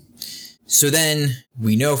fashion. So then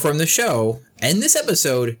we know from the show and this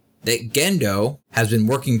episode that Gendo has been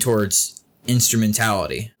working towards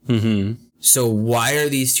instrumentality. So why are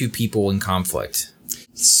these two people in conflict?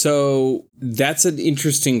 So that's an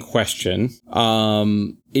interesting question.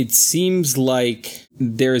 It seems like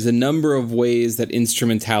there's a number of ways that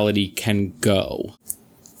instrumentality can go.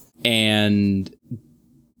 And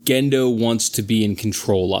Gendo wants to be in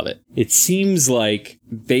control of it. It seems like,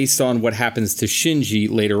 based on what happens to Shinji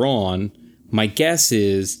later on, my guess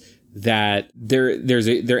is that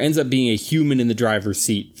there ends up being a human in the driver's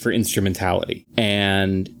seat for instrumentality.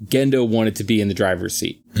 And Gendo wanted to be in the driver's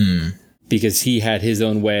seat. Because he had his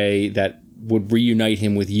own way that would reunite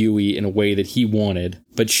him with Yui in a way that he wanted.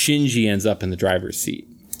 But Shinji ends up in the driver's seat.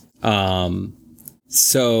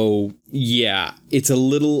 So, yeah, it's a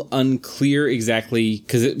little unclear exactly.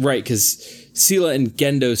 Because Sela and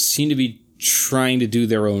Gendo seem to be trying to do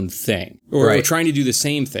their own thing. Or trying to do the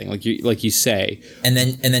same thing, like you say. And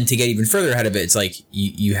then to get even further ahead of it, it's like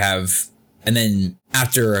you have... And then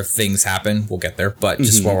after things happen, we'll get there. But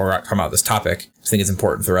just while we're talking about this topic, I think it's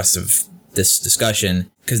important for the rest of this discussion.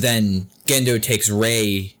 Because then Gendo takes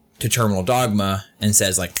Rei to Terminal Dogma and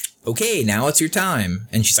says, like, okay, now it's your time.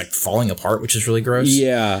 And she's, like, falling apart, which is really gross.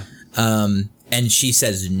 Yeah. And she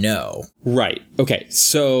says no. Right. Okay,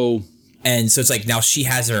 so... And so it's like, now she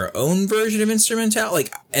has her own version of instrumental.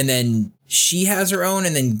 Like, and then she has her own,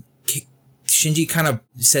 and then Shinji kind of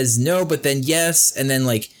says no, but then yes. And then,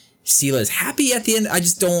 like, Sela is happy at the end. I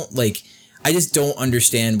just don't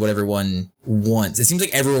understand what everyone wants. It seems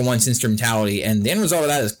like everyone wants instrumentality, and the end result of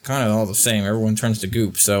that is kind of all the same. Everyone turns to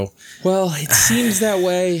goop, so... Well, it seems that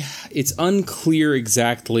way. It's unclear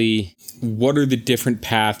exactly what are the different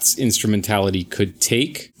paths instrumentality could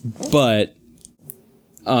take, but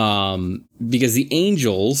because the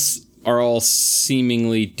angels are all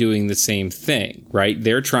seemingly doing the same thing, right?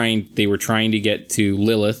 They were trying to get to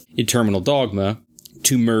Lilith in Terminal Dogma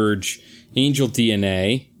to merge angel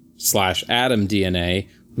DNA / Adam DNA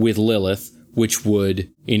with Lilith, which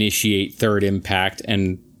would initiate Third Impact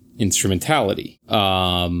and instrumentality.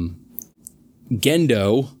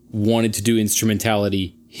 Gendo wanted to do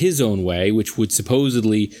instrumentality his own way, which would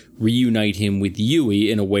supposedly reunite him with Yui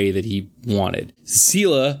in a way that he wanted.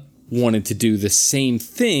 Sela wanted to do the same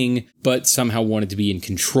thing, but somehow wanted to be in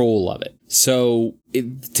control of it. So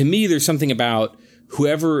to me, there's something about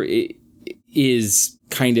whoever is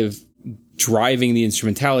kind of driving the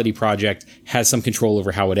instrumentality project has some control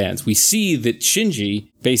over how it ends. We see that Shinji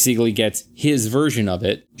basically gets his version of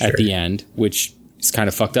it at the end, which is kind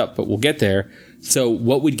of fucked up, but we'll get there. So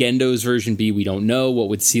what would Gendo's version be? We don't know. What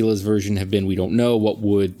would Sela's version have been? We don't know. What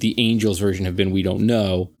would the Angel's version have been? We don't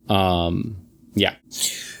know. Yeah.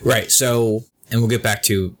 Right. So, and we'll get back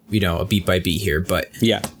to, a beat by beat here, but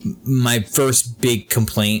yeah, my first big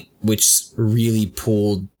complaint, which really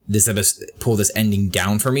pulled this ending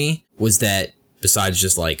down for me, was that besides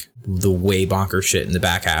just like the way bonker shit in the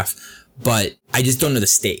back half, but I just don't know the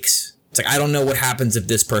stakes. It's like, I don't know what happens if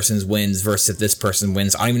this person wins versus if this person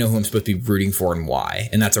wins. I don't even know who I'm supposed to be rooting for and why.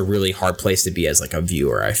 And that's a really hard place to be as like a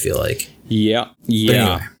viewer, I feel like. Yeah. But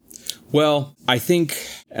anyway. Well, I think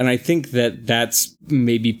that that's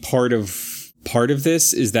maybe part of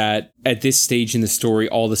this is that at this stage in the story,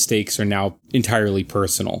 all the stakes are now entirely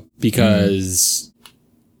personal because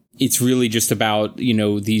it's really just about,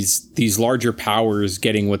 these larger powers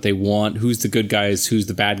getting what they want. Who's the good guys? Who's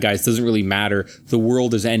the bad guys? Doesn't really matter. The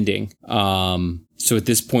world is ending. So at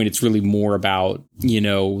this point, it's really more about,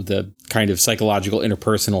 the kind of psychological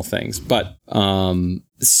interpersonal things. But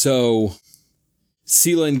so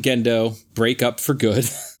Sela and Gendo break up for good.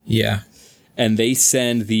 Yeah. And they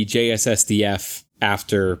send the JSSDF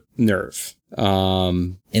after NERV.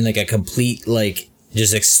 In like a complete,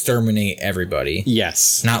 just exterminate everybody.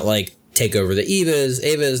 Yes. Not like take over the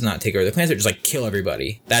Evas, not take over the planets, just like kill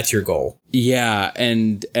everybody. That's your goal. Yeah,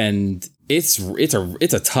 and it's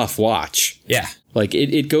a tough watch. Yeah. Like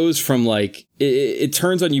it goes from like it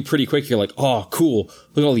turns on you pretty quick. You're like, oh, cool.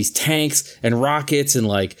 Look at all these tanks and rockets and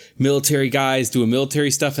like military guys doing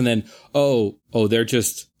military stuff, and then they're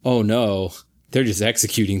just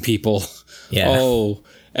executing people. Yeah. Oh,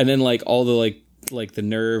 and then like all the like the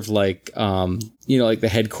NERV, like the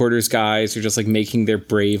headquarters guys are just like making their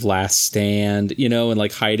brave last stand, and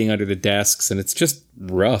like hiding under the desks, and it's just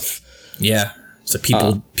rough. Yeah. So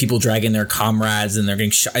people dragging their comrades and they're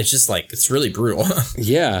getting shot. It's just like, it's really brutal.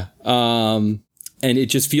 Yeah. And it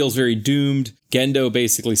just feels very doomed. Gendo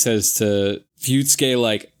basically says to Fuyutsuke,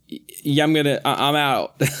 like, yeah, I'm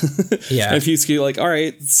out. Yeah. And Fuyutsuke like, all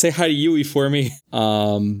right, say hi to Yui for me.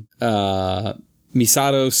 Misato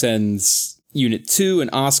sends Unit 2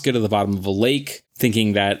 and Asuka to the bottom of a lake,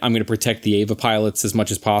 thinking that I'm going to protect the Eva pilots as much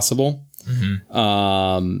as possible.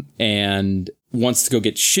 Mm-hmm. And wants to go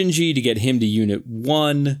get Shinji to get him to Unit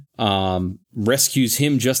 1, rescues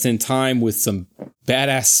him just in time with some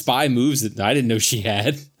badass spy moves that I didn't know she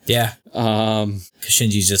had. Yeah.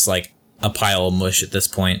 Shinji's just like a pile of mush at this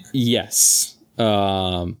point. Yes.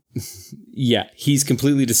 Yeah, he's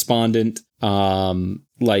completely despondent.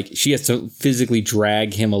 Like she has to physically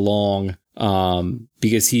drag him along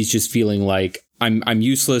because he's just feeling like I'm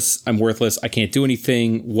useless, I'm worthless, I can't do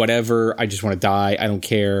anything, whatever, I just want to die, I don't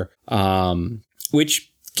care.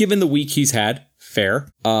 Which, given the week he's had, fair.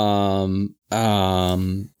 Then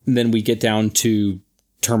we get down to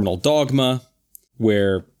Terminal Dogma,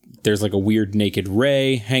 where there's like a weird naked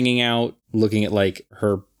Rei hanging out, looking at like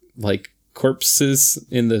her like corpses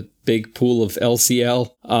in the big pool of LCL.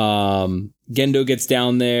 Gendo gets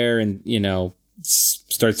down there and,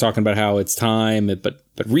 starts talking about how it's time, but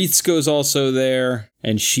Ritsuko's also there,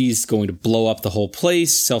 and she's going to blow up the whole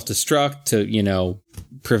place, self-destruct to,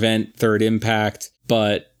 prevent third impact.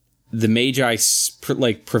 But the Magi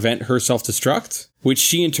prevent her self-destruct, which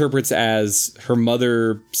she interprets as her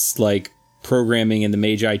mother's programming and the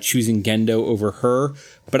Magi choosing Gendo over her.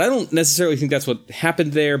 But I don't necessarily think that's what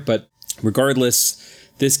happened there. But regardless,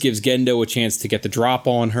 this gives Gendo a chance to get the drop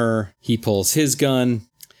on her. He pulls his gun.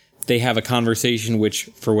 They have a conversation, which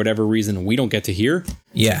for whatever reason we don't get to hear.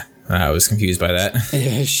 Yeah, I was confused by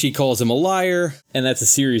that. She calls him a liar, and that's a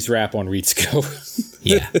serious rap on Ritsuko.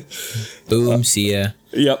 Yeah. Boom, see ya.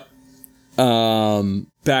 Yep.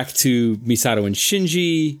 Back to Misato and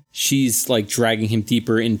Shinji. She's dragging him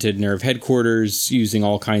deeper into NERV headquarters, using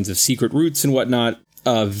all kinds of secret routes and whatnot.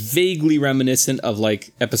 Vaguely reminiscent of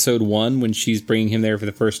episode 1 when she's bringing him there for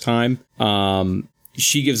the first time.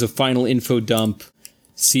 She gives a final info dump.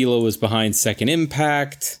 Sela was behind second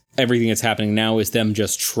impact. Everything that's happening now is them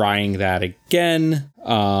just trying that again.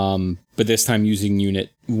 But this time using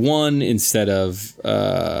Unit 1 instead of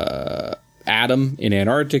Adam in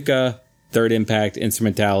Antarctica. Third impact,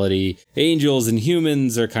 instrumentality. Angels and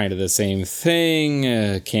humans are kind of the same thing.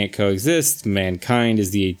 Can't coexist. Mankind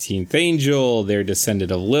is the 18th angel. They're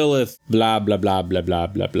descendant of Lilith. Blah, blah, blah, blah, blah,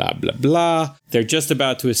 blah, blah, blah, blah. They're just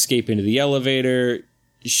about to escape into the elevator.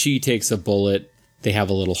 She takes a bullet. They have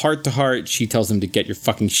a little heart-to-heart. She tells him to get your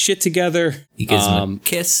fucking shit together. He gives him a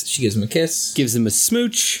kiss. She gives him a kiss. Gives him a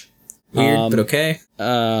smooch. Weird, but okay.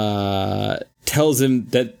 Tells him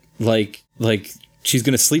that, like she's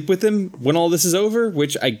gonna sleep with him when all this is over,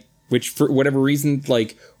 which for whatever reason,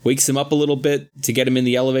 like, wakes him up a little bit to get him in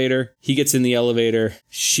the elevator. He gets in the elevator.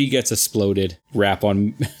 She gets exploded. Wrap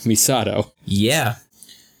on Misato. Yeah.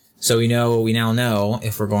 So we now know,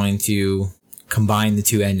 if we're going to combine the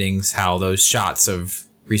two endings, how those shots of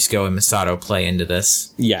Risco and Misato play into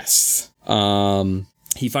this. Yes.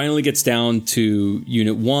 He finally gets down to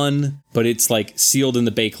Unit 1, but it's, like, sealed in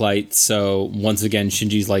the bakelite. So once again,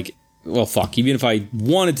 Shinji's like, well, fuck, even if I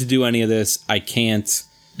wanted to do any of this, I can't.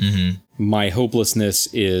 Mm-hmm. My hopelessness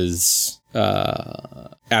is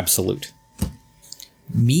absolute.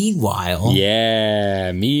 Meanwhile,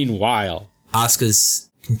 Asuka's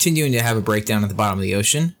continuing to have a breakdown at the bottom of the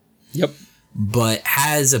ocean. Yep. But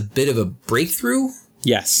has a bit of a breakthrough.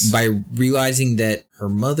 Yes. By realizing that her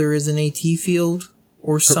mother is an AT field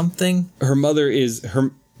or something. Her mother is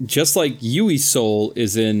just like Yui's soul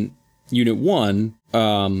is in Unit 1.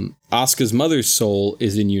 Asuka's mother's soul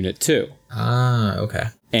is in Unit 2. Ah, okay.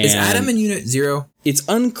 And is Adam in Unit 0? It's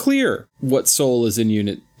unclear what soul is in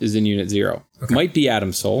Unit 0. Okay. Might be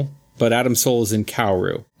Adam's soul, but Adam's soul is in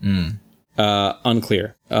Kaoru.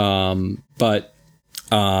 Unclear.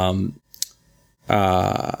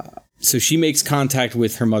 So she makes contact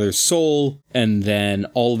with her mother's soul, and then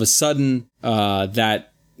all of a sudden,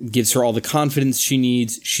 that gives her all the confidence she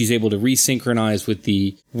needs. She's able to resynchronize with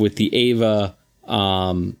the Eva,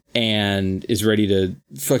 and is ready to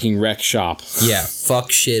fucking wreck shop. Yeah,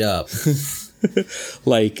 fuck shit up.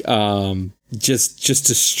 Like, just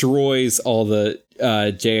destroys all the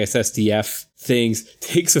JSSDF things.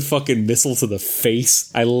 Takes a fucking missile to the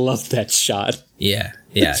face. I love that shot. Yeah.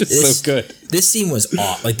 It's just so good. This scene was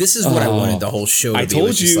off. Like, this is what I wanted the whole show to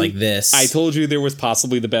be. Just like this. I told you there was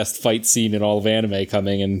possibly the best fight scene in all of anime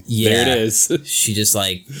coming, and there it is. She just,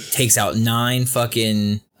 like, takes out 9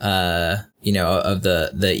 fucking, of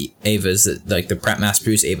the Evas, like, the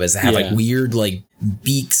mass-produced Evas that have, like, weird, like,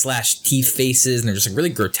 beak/teeth faces, and they're just, like, really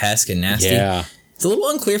grotesque and nasty. Yeah. It's a little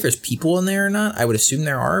unclear if there's people in there or not. I would assume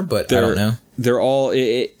there are, but I don't know. They're all...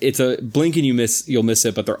 It's a blink and you'll miss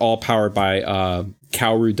it, but they're all powered by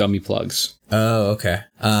Kaoru dummy plugs. Oh, okay.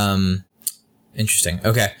 Interesting.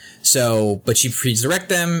 Okay. So, but she resurrects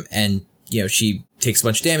them, and, she takes a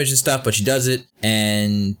bunch of damage and stuff, but she does it,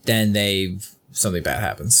 and then something bad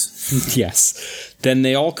happens. Yes. Then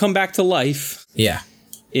they all come back to life. Yeah.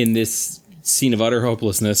 In this scene of utter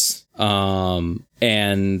hopelessness, and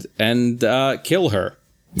kill her.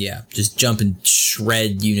 Yeah, just jump and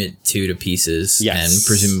shred Unit 2 to pieces, and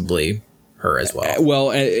presumably her as well.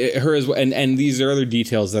 Well, her as well, and these are other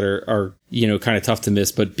details that are kind of tough to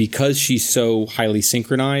miss, but because she's so highly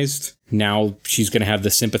synchronized, now she's going to have the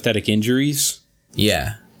sympathetic injuries.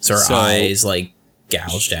 Yeah, so her eyes, like,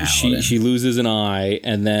 gouged out. She loses an eye,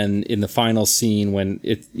 and then in the final scene when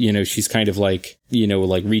she's kind of like,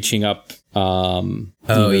 like reaching up to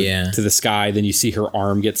the sky, then you see her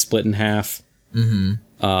arm get split in half. Mm-hmm.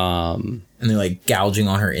 And they're, like, gouging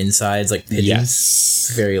on her insides, like pigeons.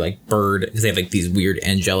 Yes. Very, like, bird, because they have, like, these weird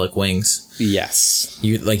angelic wings. Yes.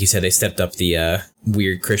 Like you said, they stepped up the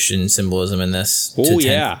weird Christian symbolism in this. Oh,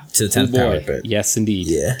 yeah. To the 10th power. But yes, indeed.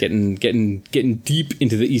 Yeah. Getting deep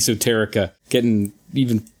into the esoterica, getting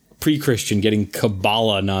even pre-Christian, getting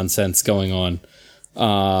Kabbalah nonsense going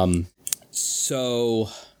on. So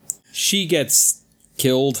she gets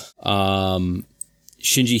killed.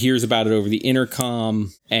 Shinji hears about it over the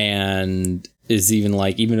intercom and is even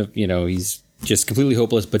if, he's just completely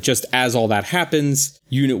hopeless. But just as all that happens,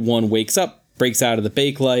 Unit 1 wakes up, breaks out of the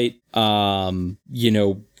bakelite,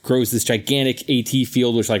 grows this gigantic AT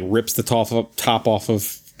field, which, like, rips the top off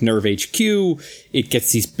of Nerve HQ. It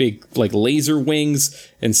gets these big, like, laser wings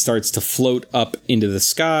and starts to float up into the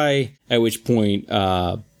sky, at which point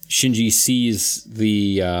Shinji sees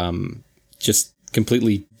the just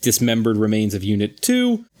completely dismembered remains of Unit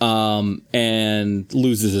 2 and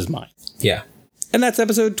loses his mind. Yeah. And that's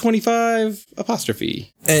episode 25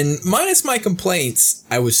 apostrophe. And minus my complaints,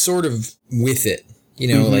 I was sort of with it.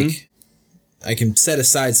 Like, I can set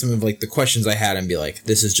aside some of, like, the questions I had and be like,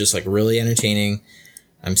 this is just, like, really entertaining.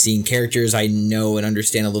 I'm seeing characters I know and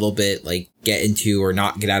understand a little bit, like, get into or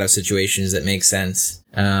not get out of situations that make sense.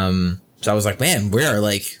 So I was like, man,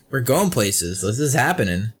 we're going places. This is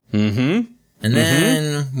happening. And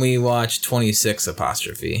then we watch 26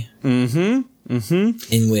 apostrophe. In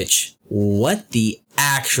which, what the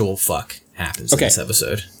actual fuck happens in this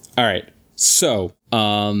episode? All right. So,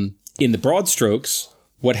 in the broad strokes,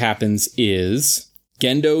 what happens is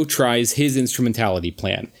Gendo tries his instrumentality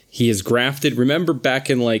plan. He has grafted, remember back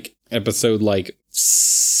in like episode like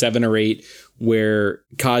 7 or 8, where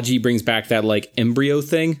Kaji brings back that like embryo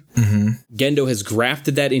thing. Gendo has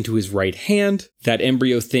grafted that into his right hand. That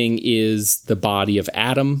embryo thing is the body of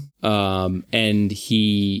Adam. And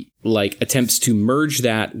he like attempts to merge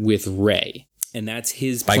that with Rei. And that's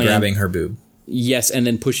his plan. By grabbing her boob. Yes, and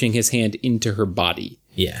then pushing his hand into her body.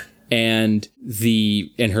 Yeah. And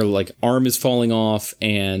her like arm is falling off,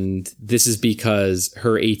 and this is because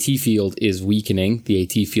her AT field is weakening, the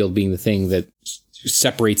AT field being the thing that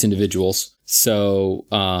separates individuals. So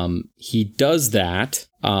he does that,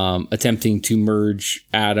 attempting to merge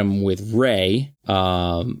Adam with Rei.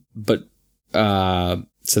 So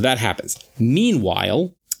that happens.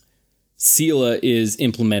 Meanwhile, Sela is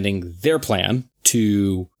implementing their plan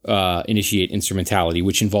to initiate instrumentality,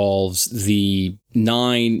 which involves the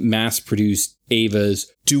 9 mass-produced Evas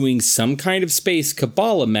doing some kind of space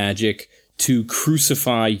Kabbalah magic to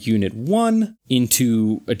crucify Unit 1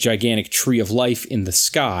 into a gigantic tree of life in the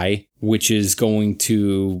sky, which is going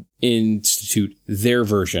to institute their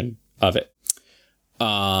version of it.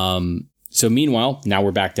 So meanwhile, now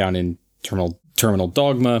we're back down in Terminal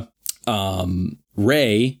Dogma.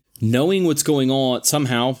 Rei, knowing what's going on,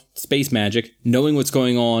 somehow, space magic, knowing what's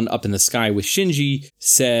going on up in the sky with Shinji,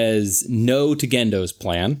 says no to Gendo's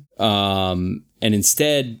plan, and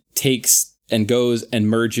instead takes and goes and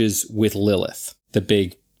merges with Lilith, the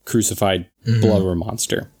big crucified blubber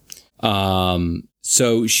monster.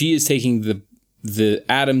 So she is taking the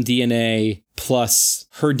Adam DNA plus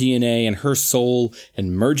her DNA and her soul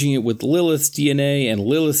and merging it with Lilith's DNA and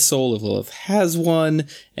Lilith's soul if Lilith has one,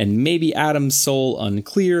 and maybe Adam's soul,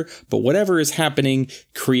 unclear, but whatever is happening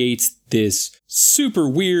creates this super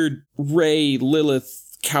weird Rei,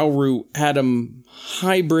 Lilith, Kaoru, Adam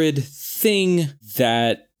hybrid thing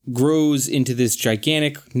that grows into this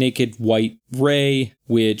gigantic naked white ray,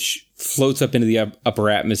 which floats up into the upper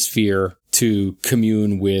atmosphere to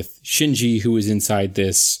commune with Shinji, who is inside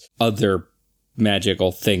this other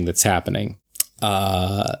magical thing that's happening.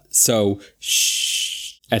 So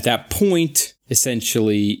at that point,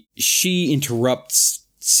 essentially, she interrupts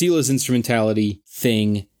Sela's instrumentality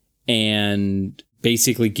thing and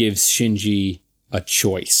basically gives Shinji a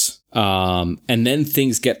choice. And then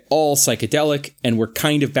things get all psychedelic, and we're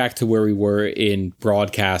kind of back to where we were in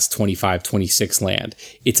Broadcast 25-26 land.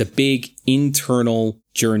 It's a big internal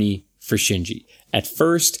journey for Shinji. At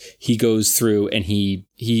first, he goes through and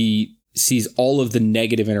he sees all of the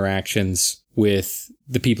negative interactions with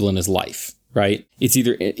the people in his life, right? He's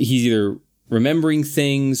either remembering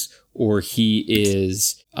things, or he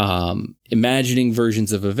is imagining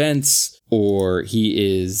versions of events, or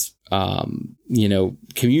he is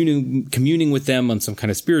communing with them on some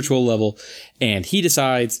kind of spiritual level, and he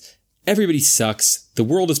decides everybody sucks, the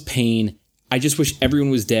world is pain, I just wish everyone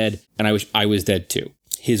was dead, and I wish I was dead too.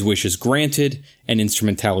 His wish is granted, and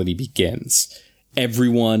instrumentality begins.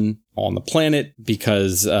 Everyone on the planet,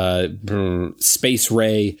 because Space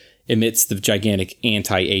Rei emits the gigantic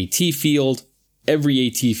anti-AT field, every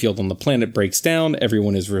AT field on the planet breaks down,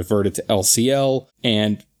 everyone is reverted to LCL,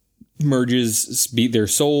 and their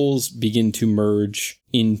souls begin to merge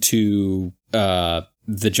into the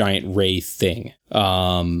giant Rei thing.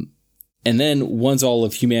 And then once all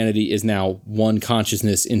of humanity is now one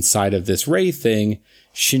consciousness inside of this Rei thing,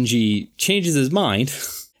 Shinji changes his mind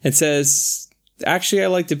and says, actually, I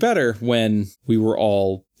liked it better when we were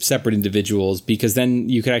all separate individuals, because then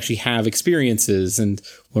you could actually have experiences. And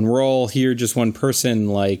when we're all here, just one person,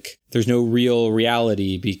 like, there's no real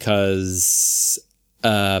reality because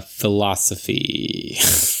philosophy.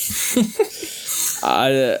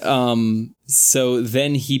 So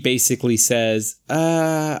then he basically says,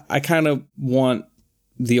 I kind of want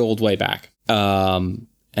the old way back. And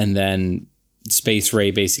then Space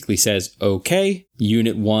Rei basically says, okay.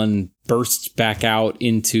 Unit 1 bursts back out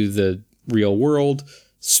into the real world.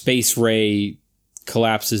 Space Rei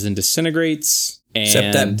collapses and disintegrates. And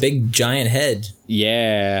except that big giant head.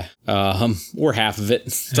 Yeah. Or half of it.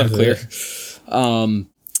 It's unclear.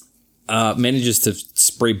 Manages to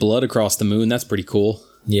spray blood across the moon. That's pretty cool.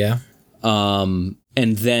 Yeah. And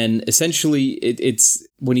then essentially it's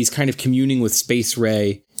when he's kind of communing with Space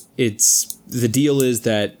Rei, the deal is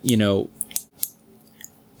that,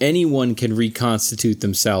 anyone can reconstitute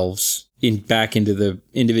themselves back into the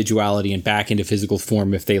individuality and back into physical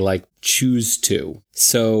form if they like choose to.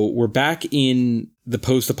 So we're back in the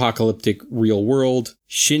post-apocalyptic real world.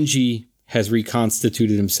 Shinji has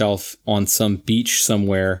reconstituted himself on some beach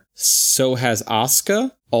somewhere. So has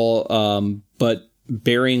Asuka, but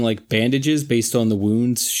bearing like bandages based on the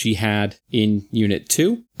wounds she had in Unit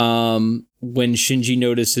 2. When Shinji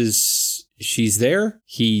notices she's there,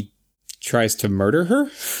 he tries to murder her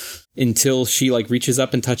until she like reaches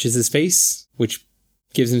up and touches his face, which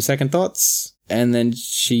gives him second thoughts. And then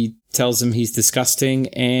she tells him he's disgusting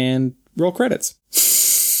and roll credits.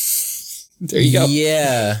 There you go.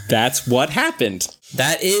 Yeah. That's what happened.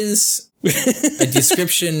 That is a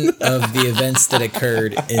description of the events that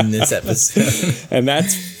occurred in this episode. And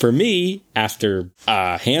that's, for me, after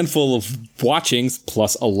a handful of watchings,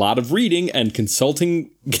 plus a lot of reading and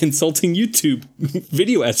consulting YouTube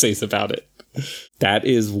video essays about it. That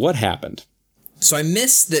is what happened. So I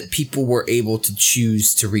missed that people were able to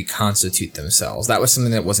choose to reconstitute themselves. That was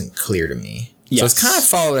something that wasn't clear to me. Yes. So it's kind of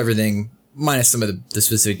followed everything, minus some of the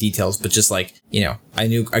specific details, but just like, you know, I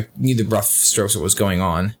knew the rough strokes of what was going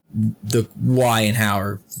on. The why and how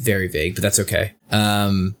are very vague, but that's okay.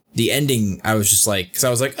 The ending, I was just like, because I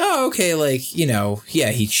was like, oh, okay, like, you know, yeah,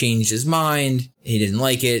 he changed his mind. He didn't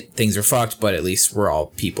like it. Things are fucked, but at least we're all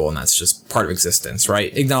people, and that's just part of existence,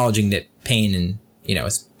 right? Acknowledging that pain and, you know,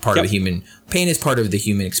 is part of the human, pain is part of the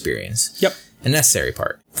human experience. Yep. A necessary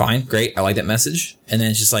part. Fine, great. I like that message. And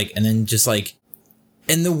then it's just like,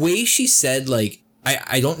 and the way she said, like,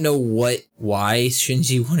 I don't know why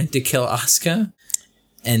Shinji wanted to kill Asuka.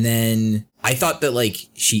 And then I thought that like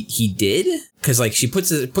he did, because like she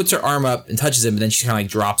puts her arm up and touches him, but then she kind of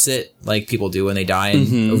like drops it like people do when they die in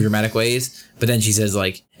overdramatic ways. But then she says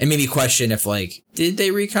like, and maybe question if like, did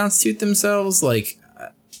they reconstitute themselves? Like,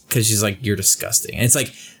 because she's like, you're disgusting. And it's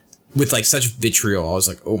like, with like such vitriol, I was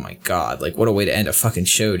like, oh my God, like what a way to end a fucking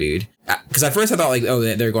show, dude. Because at first I thought like, oh,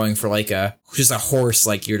 they're going for like just a horse,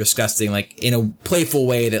 like you're disgusting, like in a playful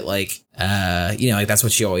way that like, you know, like that's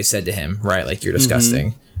what she always said to him, right? Like you're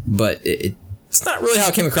disgusting. But it's not really how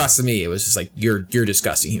it came across to me. It was just like, you're a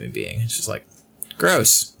disgusting human being. It's just like,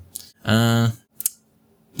 gross.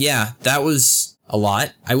 Yeah, that was a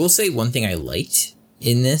lot. I will say one thing I liked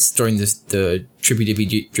in this during the Trippy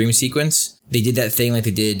Dippy dream sequence. They did that thing like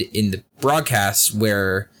they did in the broadcast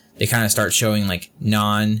where they kind of start showing like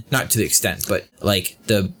not to the extent, but like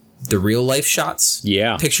the real life shots,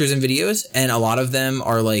 pictures and videos. And a lot of them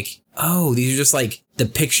are like, oh, these are just like the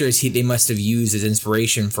pictures they must have used as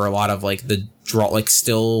inspiration for a lot of like the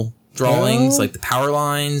still drawings, like the power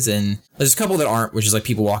lines. And there's a couple that aren't, which is like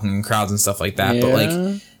people walking in crowds and stuff like that.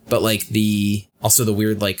 Yeah. But like also the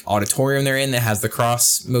weird like auditorium they're in that has the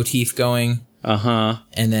cross motif going.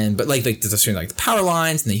 And then, but like there's like the power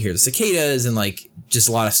lines, and then you hear the cicadas and like just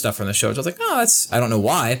a lot of stuff from the show. So I was like, oh, I don't know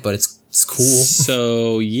why, but it's cool.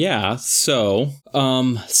 So yeah. So,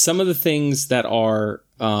 some of the things that are,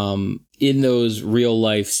 in those real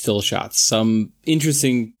life still shots, some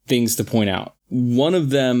interesting things to point out. One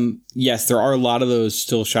of them, yes, there are a lot of those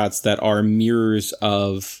still shots that are mirrors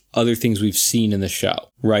of other things we've seen in the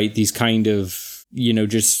show, right? These kind of, you know,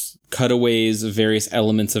 just cutaways of various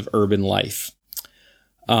elements of urban life.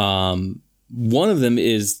 One of them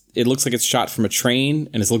is, it looks like it's shot from a train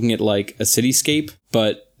and it's looking at like a cityscape,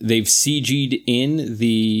 but they've CG'd in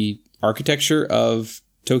the architecture of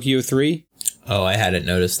Tokyo 3. Oh, I hadn't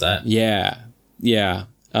noticed that. Yeah. Yeah.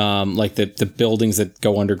 Like the buildings that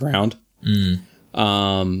go underground.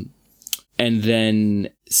 And then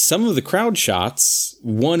some of the crowd shots,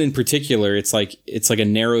 one in particular, it's like a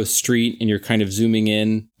narrow street and you're kind of zooming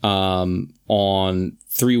in on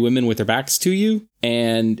three women with their backs to you,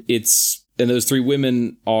 and those three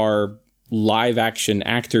women are live action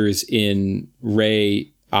actors in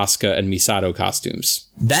Rei, Asuka, and Misato costumes.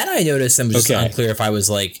 That I noticed, and was just unclear if I was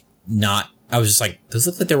like not. I was just like, those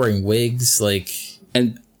look like they're wearing wigs, like,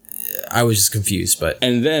 and I was just confused.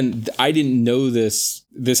 And then I didn't know this.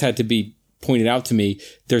 This had to be pointed out to me.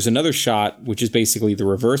 There's another shot, which is basically the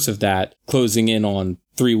reverse of that, closing in on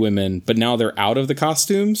three women, but now they're out of the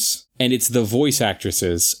costumes, and it's the voice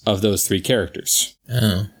actresses of those three characters.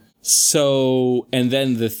 Oh. So, and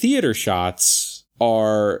then the theater shots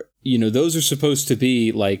are, you know, those are supposed to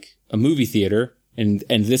be like a movie theater, and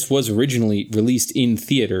this was originally released in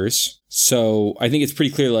theaters. So I think it's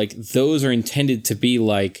pretty clear, like, those are intended to be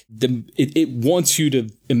like it wants you to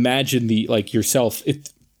imagine the, like, yourself.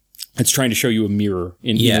 It's trying to show you a mirror,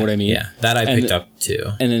 you know what I mean? Yeah, that I picked up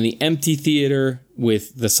too. And then the empty theater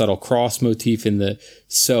with the subtle cross motif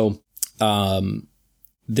so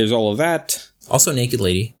there's all of that. Also naked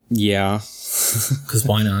lady. Yeah. Because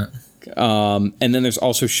why not? And then there's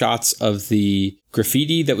also shots of the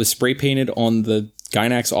graffiti that was spray painted on the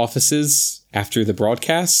Gynax offices after the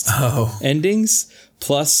broadcast endings,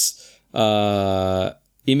 plus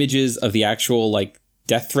images of the actual like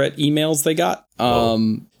death threat emails they got.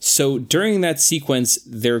 So during that sequence,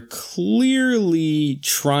 they're clearly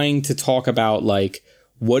trying to talk about like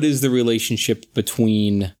what is the relationship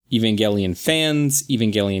between Evangelion fans,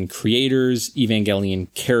 Evangelion creators,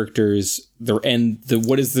 Evangelion characters,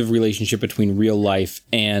 what is the relationship between real life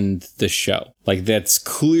and the show? Like that's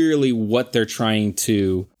clearly what they're trying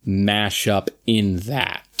to mash up in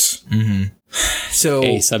that. Mm-hmm. So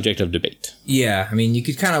a subject of debate. Yeah, I mean, you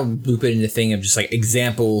could kind of loop it into the thing of just like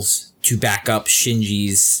examples to back up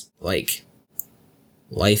Shinji's like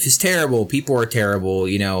life is terrible, people are terrible,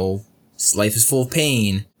 you know, life is full of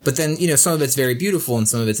pain. But then, you know, some of it's very beautiful and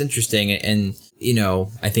some of it's interesting. And, you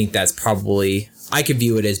know, I think that's probably, I could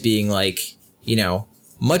view it as being like, you know,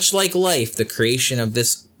 much like life, the creation of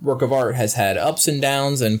this work of art has had ups and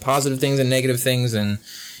downs and positive things and negative things. And,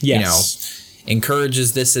 you know,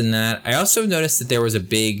 encourages this and that. I also noticed that there was a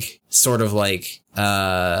big sort of like,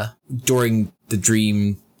 during the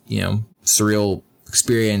dream, you know, surreal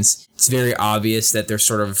experience, it's very obvious that they're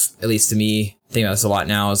sort of, at least to me, I think about this a lot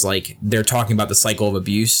now, is like they're talking about the cycle of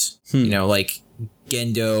abuse. You know, like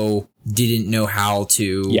Gendo didn't know how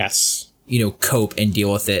to, you know, cope and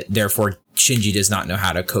deal with it. Therefore, Shinji does not know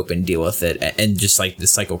how to cope and deal with it. And just like the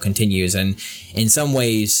cycle continues. And in some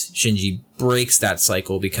ways, Shinji breaks that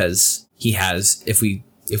cycle because he has, if we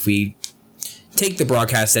take the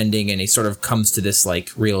broadcast ending and he sort of comes to this like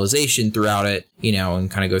realization throughout it, you know, and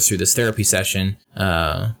kind of goes through this therapy session,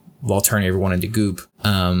 while turning everyone into goop,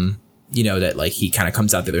 you know, that like he kind of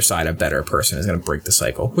comes out the other side a better person, is going to break the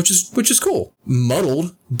cycle, which is cool.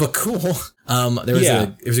 Muddled, but cool.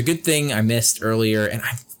 There was a good thing I missed earlier, and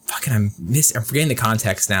I'm forgetting the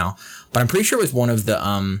context now, but I'm pretty sure it was one of the,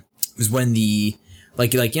 it was when the,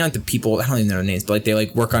 like, you know, like the people, I don't even know their names, but like they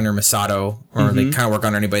like work under Masato, or they kind of work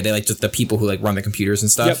under anybody. They like just the people who like run the computers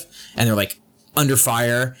and stuff. And they're like under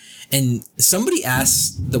fire. And somebody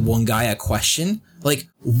asks the one guy a question, like,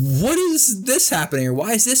 what is this happening? Or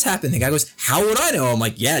why is this happening? The guy goes, how would I know? I'm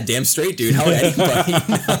like, yeah, damn straight, dude. How would anybody know?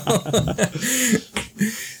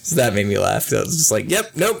 So that made me laugh. So I was just like,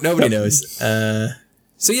 yep, nope, nobody knows. So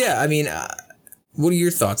yeah, I mean, what are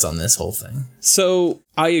your thoughts on this whole thing? So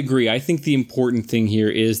I agree. I think the important thing here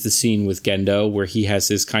is the scene with Gendo where he has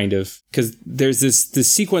his kind of, because there's this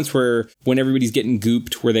sequence where when everybody's getting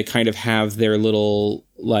gooped, where they kind of have their little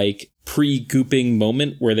like pre-gooping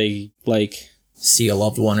moment where they like see a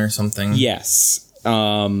loved one or something. Yes.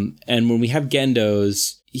 And when we have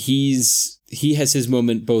Gendo's, he has his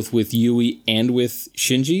moment both with Yui and with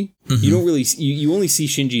Shinji. You don't really, you only see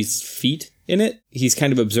Shinji's feet in it. He's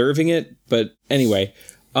kind of observing it. But anyway,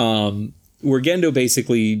 where Gendo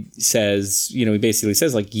basically says, you know, he basically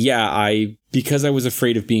says like, yeah, because I was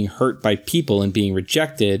afraid of being hurt by people and being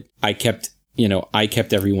rejected, I kept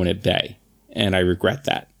everyone at bay, and I regret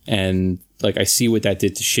that. And like, I see what that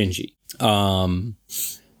did to Shinji.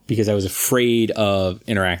 Because I was afraid of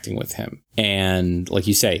interacting with him. And like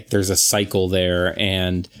you say, there's a cycle there.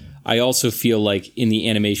 And I also feel like in the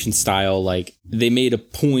animation style, like they made a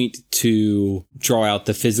point to draw out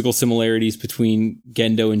the physical similarities between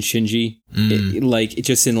Gendo and Shinji. Like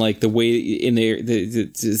just in like the way in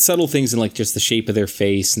the subtle things in like just the shape of their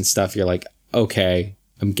face and stuff. You're like, okay,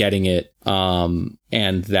 I'm getting it.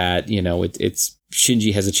 And that, you know, it's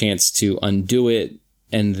Shinji has a chance to undo it.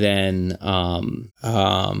 And then, and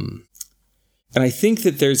I think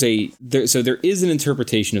that there is an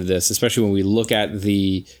interpretation of this, especially when we look at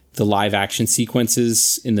the live action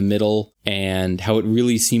sequences in the middle and how it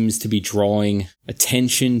really seems to be drawing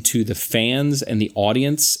attention to the fans and the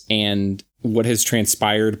audience and what has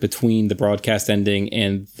transpired between the broadcast ending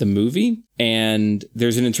and the movie. And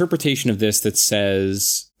there's an interpretation of this that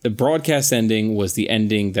says the broadcast ending was the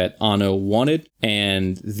ending that Anno wanted,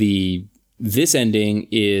 and this ending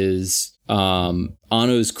is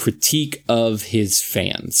Anno's critique of his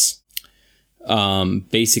fans.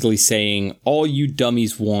 Basically saying all you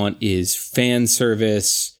dummies want is fan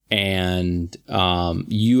service, and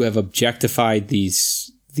you have objectified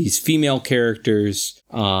these female characters,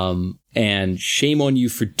 and shame on you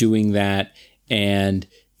for doing that. And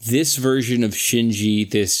this version of Shinji,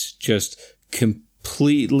 this just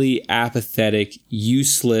completely apathetic,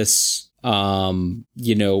 useless,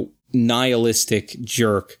 nihilistic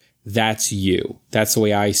jerk, that's you. That's the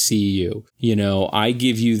way I see you. You know, I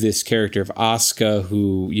give you this character of Asuka,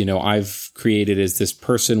 who, you know, I've created as this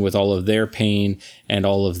person with all of their pain and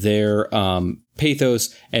all of their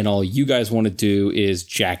pathos, and all you guys want to do is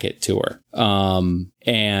jack it to her.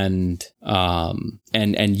 And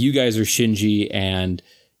you guys are Shinji, and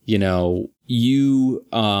you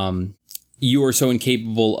are so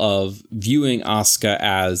incapable of viewing Asuka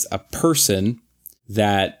as a person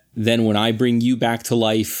that then when I bring you back to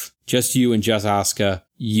life, just you and just Asuka,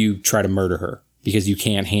 you try to murder her because you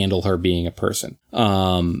can't handle her being a person.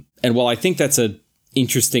 And while I think that's a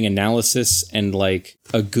interesting analysis and like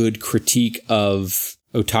a good critique of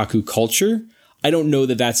otaku culture, I don't know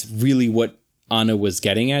that that's really what Anno was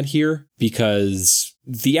getting at here, because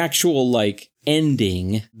the actual like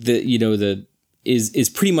ending is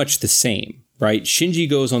pretty much the same, right? Shinji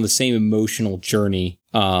goes on the same emotional journey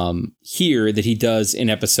here that he does in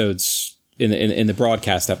episodes in the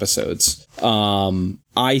broadcast episodes.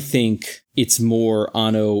 I think it's more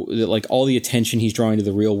Anno, like all the attention he's drawing to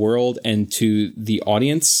the real world and to the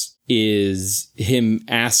audience is him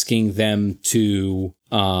asking them to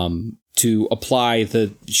apply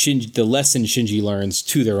the lesson Shinji learns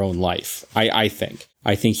to their own life. I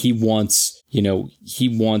think he wants,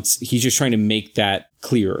 he's just trying to make that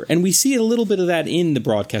clearer. And we see a little bit of that in the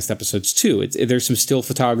broadcast episodes too. There's some still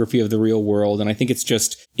photography of the real world. And I think it's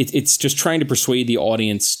just trying to persuade the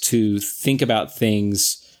audience to think about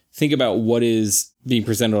what is being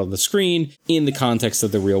presented on the screen in the context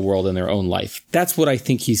of the real world in their own life. That's what I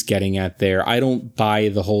think he's getting at there. I don't buy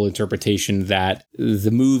the whole interpretation that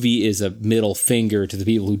the movie is a middle finger to the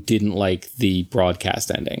people who didn't like the broadcast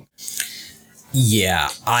ending. Yeah,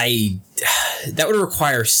 that would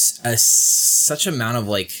require such amount of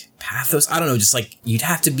like pathos. I don't know, just like you'd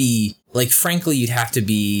have to be like, frankly, you'd have to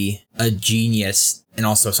be a genius and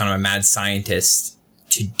also sort of a mad scientist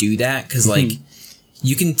to do that. Cause like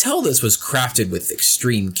you can tell this was crafted with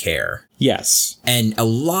extreme care. Yes. And a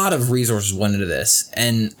lot of resources went into this.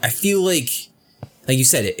 And I feel like you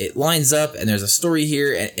said, it lines up and there's a story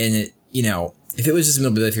here and it, if it was just a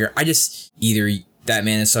middle bit here, either that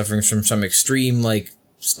man is suffering from some extreme like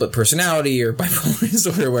split personality or bipolar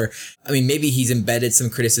disorder where, I mean, maybe he's embedded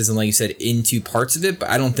some criticism, like you said, into parts of it, but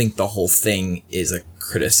I don't think the whole thing is a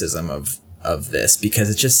criticism of this,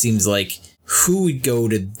 because it just seems like who would go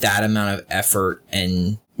to that amount of effort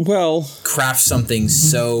and craft something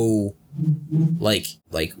so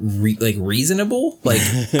reasonable? Like,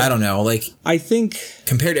 I don't know. Like, I think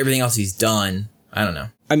compared to everything else he's done, I don't know.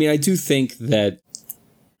 I mean, I do think that,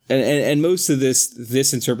 and most of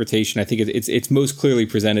this interpretation, I think it's most clearly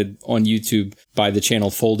presented on YouTube by the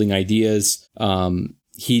channel Folding Ideas.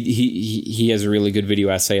 He has a really good video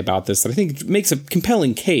essay about this that I think makes a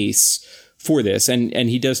compelling case for this, and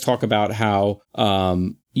he does talk about how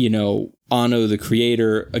Anno the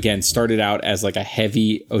creator again started out as like a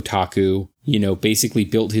heavy otaku, basically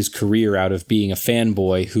built his career out of being a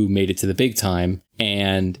fanboy who made it to the big time.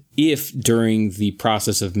 And if during the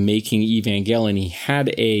process of making Evangelion he had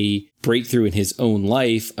a breakthrough in his own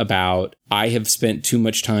life about, I have spent too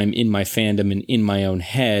much time in my fandom and in my own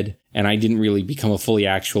head, and I didn't really become a fully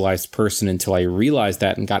actualized person until I realized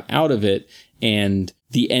that and got out of it. And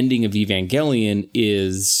the ending of Evangelion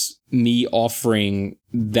is me offering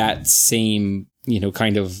that same,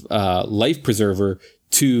 kind of life preserver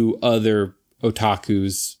to other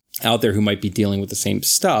otakus out there who might be dealing with the same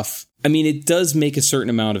stuff. I mean, it does make a certain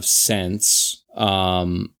amount of sense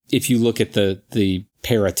if you look at the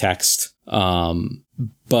paratext,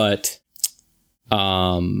 but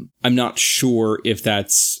I'm not sure if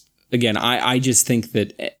that's, again, I just think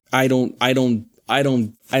that I don't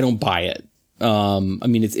buy it. I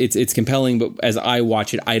mean, it's compelling, but as I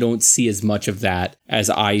watch it, I don't see as much of that as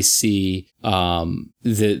I see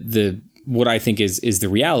the what I think is the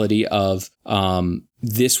reality of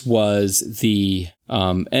this was the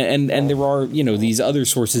and there are these other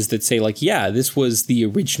sources that say like, yeah, this was the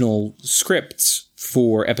original scripts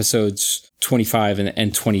for episodes 25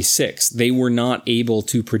 and 26. They were not able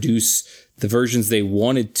to produce the versions they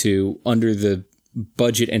wanted to under the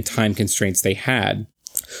budget and time constraints they had.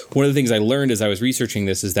 One of the things I learned as I was researching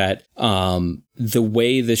this is that the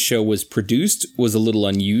way the show was produced was a little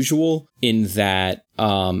unusual in that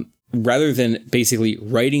rather than basically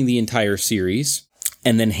writing the entire series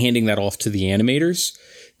and then handing that off to the animators,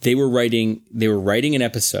 they were writing an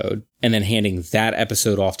episode and then handing that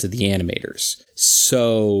episode off to the animators.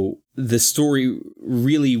 So the story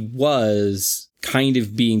really was kind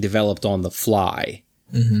of being developed on the fly.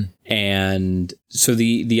 Mm-hmm. And so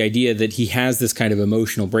the idea that he has this kind of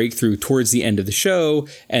emotional breakthrough towards the end of the show,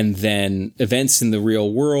 and then events in the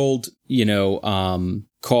real world,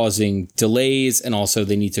 causing delays, and also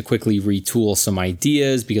they need to quickly retool some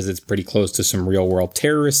ideas because it's pretty close to some real world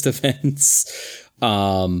terrorist events,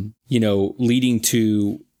 leading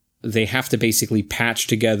to they have to basically patch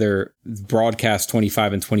together Broadcast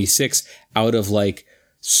 25 and 26 out of like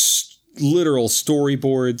literal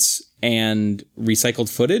storyboards and recycled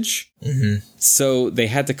footage. Mm-hmm. So they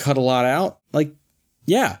had to cut a lot out. Like,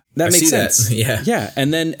 yeah, that makes sense. That. Yeah. Yeah.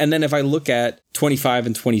 And then if I look at 25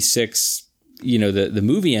 and 26, you know, the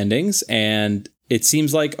movie endings, and it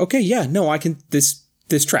seems like, okay, yeah, no, I can, this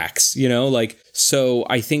tracks, you know, like, so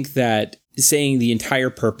I think that saying the entire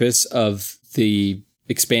purpose of the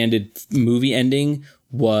expanded movie ending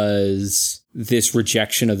was this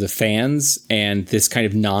rejection of the fans and this kind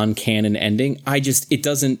of non-canon ending,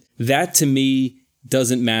 that to me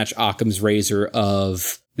doesn't match Occam's razor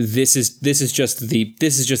of this is just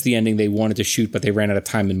the ending they wanted to shoot, but they ran out of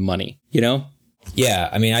time and money, you know? Yeah,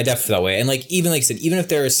 I mean, I definitely feel that way. And like I said, even if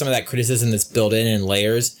there is some of that criticism that's built in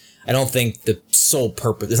layers, I don't think the sole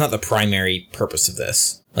purpose, it's not the primary purpose of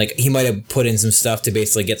this. Like, he might have put in some stuff to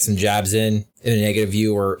basically get some jabs in a negative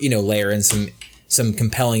view, or, you know, layer in some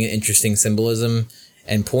compelling and interesting symbolism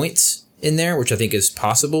and points in there, which I think is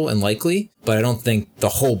possible and likely. But I don't think the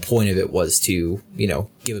whole point of it was to, you know,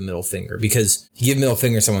 give a middle finger, because you give a middle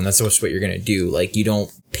finger to someone, that's just what you're going to do. Like, you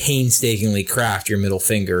don't painstakingly craft your middle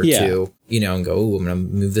finger to, you know, and go, oh, I'm going to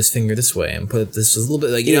move this finger this way and put this a little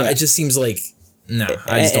bit, like, you know, it just seems like, no,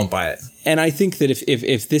 I just don't buy it. And I think that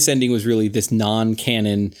if this ending was really this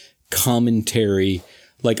non-canon commentary,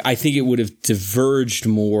 like, I think it would have diverged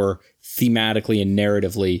more thematically and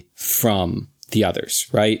narratively from the others,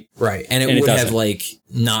 right? Right. And it would have, like,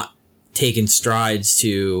 not taken strides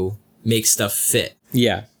to make stuff fit.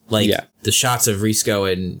 Yeah. Like, the shots of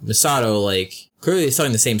Risco and Misato, like, clearly they're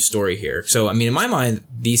telling the same story here. So, I mean, in my mind,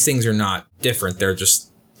 these things are not different. They're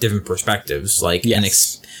just different perspectives, like, and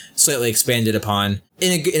slightly expanded upon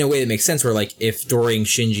in a way that makes sense, where, like, if during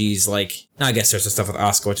Shinji's, like, I guess there's the stuff with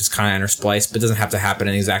Asuka, which is kind of interspliced, but it doesn't have to happen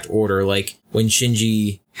in exact order. Like, when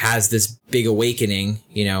Shinji has this big awakening,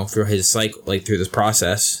 you know, through his cycle, like, through this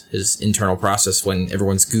process, his internal process, when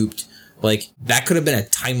everyone's gooped, like, that could have been a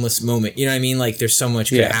timeless moment. You know what I mean? Like, there's so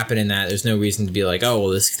much could happen in that. There's no reason to be like, oh, well,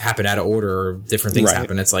 this happened out of order, or different things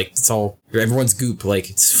happen. It's like, it's all, everyone's goop.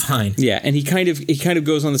 Like, it's fine. Yeah. And he kind of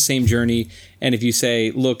goes on the same journey. And if you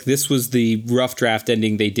say, look, this was the rough draft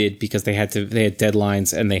ending they did because they had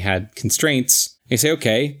deadlines and they had constraints. You say,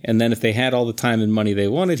 okay. And then if they had all the time and money they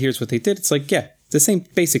wanted, here's what they did. It's like, yeah, it's the same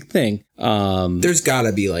basic thing. There's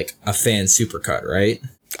gotta be, like, a fan supercut, right?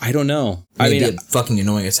 I don't know. I mean, it's fucking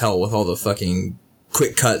annoying as hell with all the fucking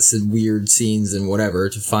quick cuts and weird scenes and whatever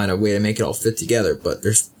to find a way to make it all fit together. But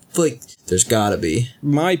there's gotta be.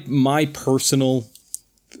 My personal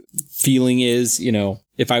feeling is, you know,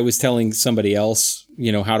 if I was telling somebody else,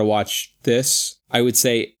 you know, how to watch this, I would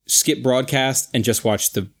say skip Broadcast and just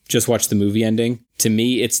watch the movie ending. To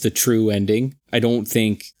me, it's the true ending. I don't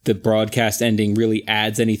think the Broadcast ending really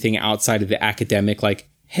adds anything outside of the academic, like,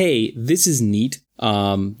 hey, this is neat.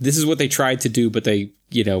 This is what they tried to do, but they,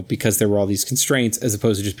 you know, because there were all these constraints, as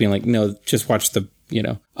opposed to just being like, no, just watch the, you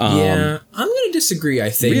know. Yeah, I'm going to disagree,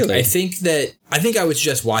 I think. Really? I think I was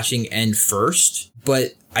just watching end first,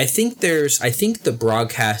 but I think the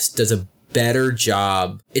Broadcast does a better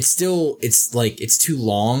job. It's too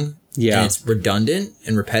long. Yeah. And it's redundant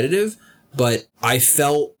and repetitive, but I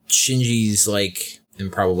felt Shinji's, like, and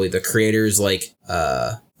probably the creator's, like,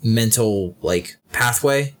 mental, like,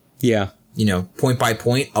 pathway. Yeah. You know, point by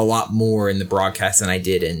point, a lot more in the Broadcast than I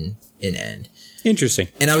did in End. Interesting.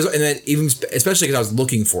 And then even especially because I was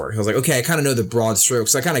looking for it, I was like, okay, I kind of know the broad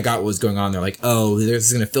strokes. I kind of got what was going on there. Like, oh, this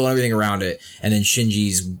is going to fill everything around it. And then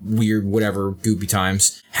Shinji's weird, whatever, goopy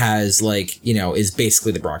times has, like, you know, is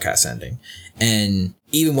basically the Broadcast ending. And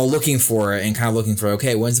even while looking for it and kind of looking for,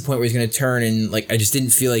 okay, when's the point where he's going to turn? And, like, I just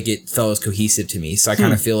didn't feel like it felt as cohesive to me. So I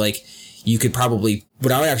kind of feel like you could probably,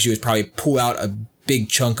 what I would actually do is probably pull out a big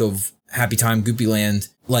chunk of Happy Time Goopy Land,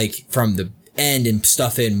 like, from the end and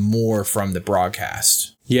stuff in more from the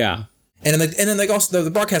Broadcast. Yeah. And then also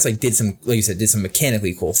the Broadcast, like, did some, like you said, did some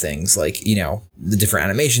mechanically cool things, like, you know, the different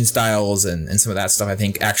animation styles and some of that stuff, I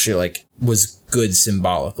think actually, like, was good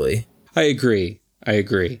symbolically. I agree.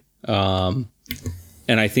 And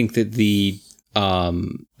I think that the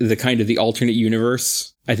kind of the alternate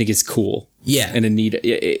universe, I think, is cool. Yeah. And a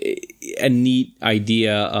neat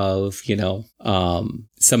idea of, you know,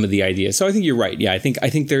 some of the ideas. So I think you're right. Yeah, I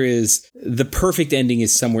think there is, the perfect ending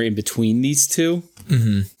is somewhere in between these two.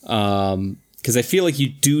 Mm-hmm. Because I feel like you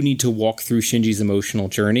do need to walk through Shinji's emotional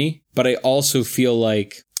journey, but I also feel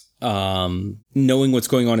like knowing what's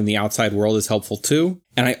going on in the outside world is helpful too.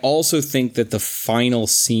 And I also think that the final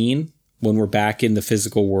scene, when we're back in the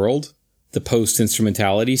physical world, the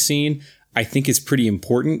post-instrumentality scene, I think is pretty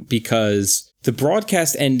important, because the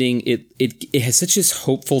broadcast ending, it has such this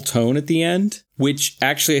hopeful tone at the end, which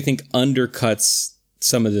actually I think undercuts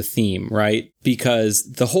some of the theme, right?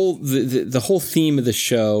 Because the whole theme of the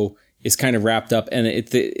show is kind of wrapped up, and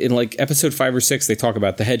in like episode 5 or 6, they talk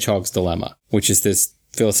about the hedgehog's dilemma, which is this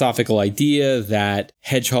philosophical idea that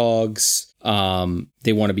hedgehogs,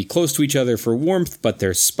 they want to be close to each other for warmth, but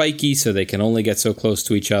they're spiky, so they can only get so close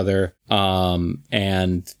to each other.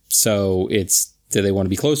 And so do they want to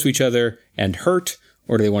be close to each other and hurt,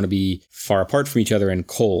 or do they want to be far apart from each other and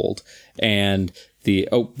cold? And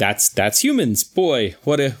that's humans. Boy,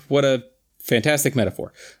 what a fantastic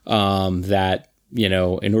metaphor. That, you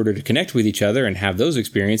know, in order to connect with each other and have those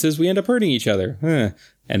experiences, we end up hurting each other.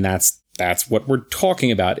 And that's what we're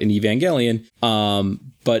talking about in Evangelion.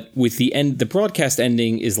 But with the broadcast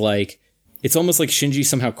ending is like, it's almost like Shinji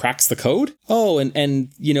somehow cracks the code. Oh, and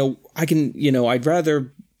you know, I'd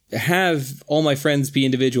rather have all my friends be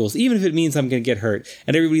individuals, even if it means I'm going to get hurt.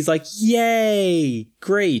 And everybody's like, yay,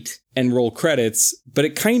 great, and roll credits. But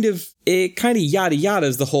it kind of yada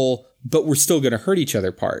yada's the whole, but we're still going to hurt each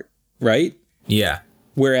other part, right? Yeah.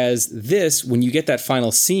 Whereas this, when you get that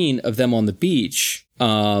final scene of them on the beach,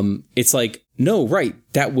 it's like, no, right,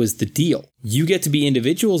 that was the deal. You get to be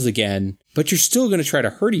individuals again, but you're still going to try to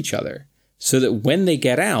hurt each other. So that when they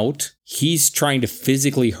get out, he's trying to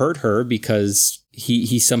physically hurt her because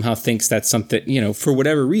he somehow thinks that's something, you know, for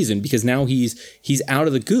whatever reason, because now he's out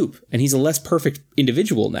of the goop and he's a less perfect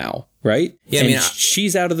individual now, right? Yeah, and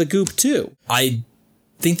she's out of the goop too. I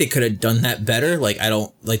think they could have done that better. Like, I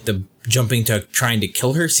don't like the jumping to trying to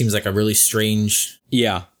kill her seems like a really strange.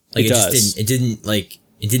 Yeah, like it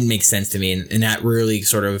didn't make sense to me, and that really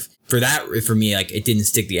sort of for me, like, it didn't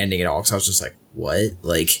stick the ending at all. So I was just like, what?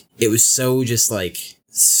 Like, it was so just like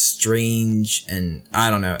strange, and I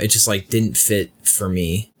don't know, it just like didn't fit for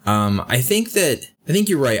me. I think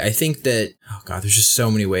you're right. I think that, oh god, there's just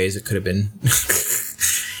so many ways it could have been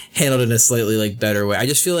handled in a slightly like better way. I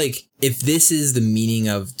just feel like if this is the meaning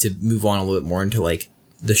of, to move on a little bit more into like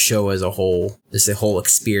the show as a whole, this whole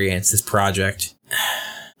experience, this project,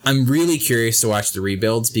 I'm really curious to watch the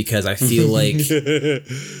rebuilds, because I feel like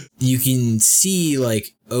you can see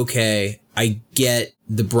like, okay, I get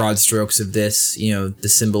the broad strokes of this, you know, the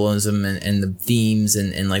symbolism and the themes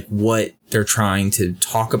and like what they're trying to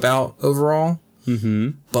talk about overall.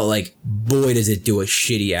 Mm-hmm. But like, boy, does it do a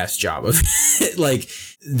shitty ass job of it. Like,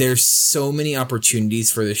 there's so many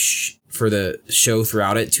opportunities for the show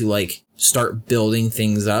throughout it to like start building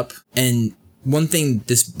things up. And one thing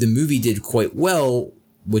the movie did quite well,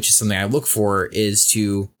 which is something I look for, is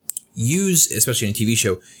to use, especially in a TV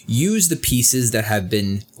show, use the pieces that have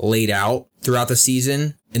been laid out throughout the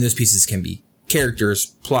season. And those pieces can be characters,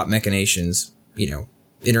 plot machinations, you know,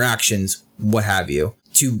 interactions, what have you,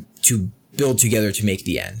 to build together to make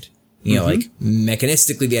the end. You know, like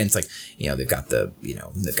mechanistically, the end, it's like, you know, they've got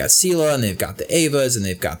Sela, and they've got the Avas, and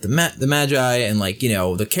they've got the Magi, and like, you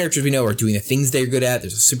know, the characters we know are doing the things they're good at.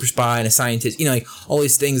 There's a super spy and a scientist, you know, like all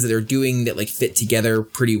these things that they're doing that like fit together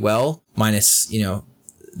pretty well, minus, you know,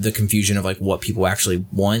 the confusion of like what people actually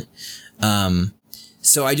want.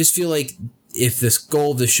 So I just feel like if this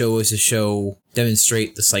goal of the show is to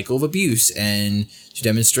demonstrate the cycle of abuse and to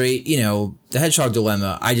demonstrate, you know, the hedgehog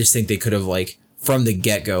dilemma, I just think they could have like, from the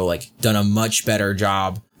get-go, like, done a much better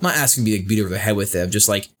job. I'm not asking to be like beat over the head with them, just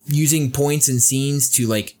like using points and scenes to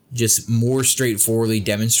like just more straightforwardly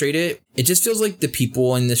demonstrate it. It just feels like the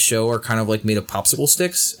people in this show are kind of like made of popsicle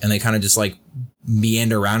sticks, and they kind of just like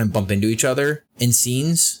meander around and bump into each other in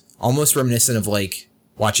scenes, almost reminiscent of like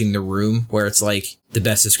watching The Room, where it's like the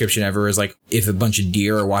best description ever is like if a bunch of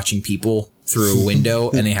deer are watching people through a window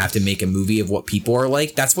and they have to make a movie of what people are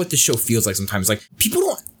like. That's what the show feels like sometimes. Like, people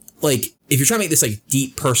don't, like, if you're trying to make this like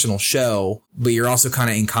deep personal show, but you're also kind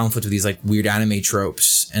of in conflict with these like weird anime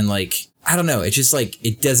tropes, and like, I don't know, it's just like,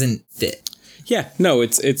 it doesn't fit. Yeah, no,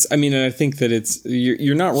 it's, I mean, and I think that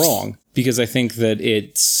you're not wrong, because I think that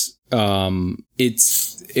it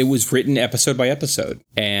was written episode by episode,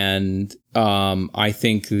 and I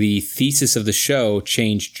think the thesis of the show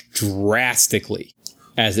changed drastically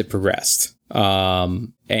as it progressed.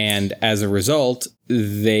 And as a result,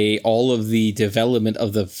 all of the development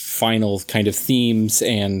of the final kind of themes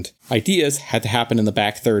and ideas had to happen in the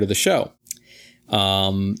back third of the show.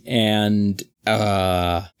 And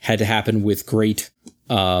had to happen with great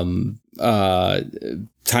time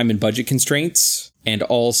and budget constraints, and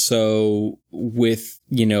also with,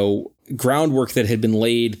 you know, groundwork that had been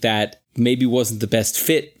laid that maybe wasn't the best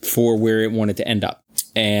fit for where it wanted to end up.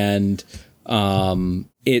 And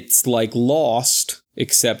it's like Lost,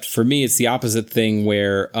 except for me, it's the opposite thing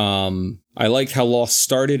where I liked how Lost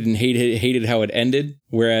started and hated how it ended,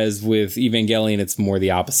 whereas with Evangelion, it's more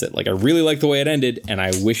the opposite. Like, I really like the way it ended, and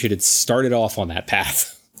I wish it had started off on that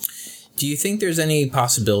path. Do you think there's any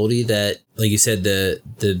possibility that, like you said,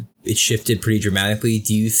 it shifted pretty dramatically?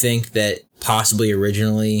 Do you think that possibly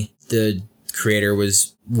originally the creator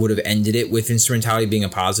would have ended it with instrumentality being a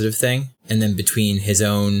positive thing, and then between his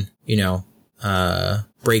own,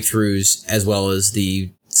 breakthroughs as well as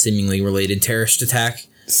the seemingly related terrorist attack,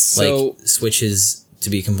 so switches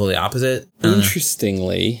to be completely opposite?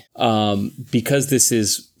 Interestingly, because this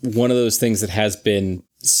is one of those things that has been,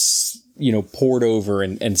 poured over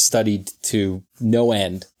and studied to no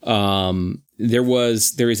end.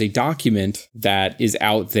 There is a document that is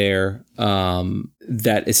out there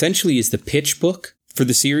that essentially is the pitch book for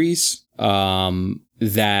the series,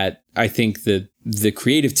 that I think the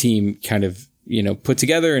creative team kind of put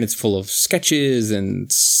together, and it's full of sketches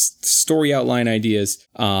and story outline ideas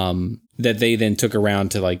that they then took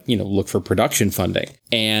around to look for production funding.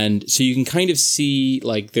 And so you can kind of see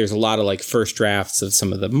there's a lot of first drafts of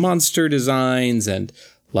some of the monster designs, and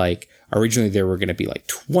originally there were going to be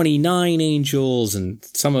 29 angels, and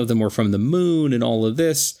some of them were from the moon and all of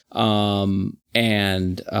this.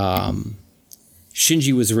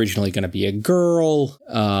 Shinji was originally going to be a girl,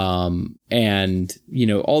 and,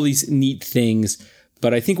 all these neat things.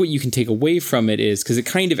 But I think what you can take away from it is, because it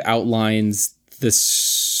kind of outlines the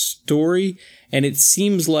story, and it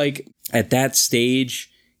seems like at that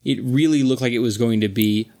stage, it really looked like it was going to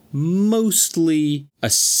be mostly a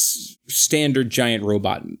standard giant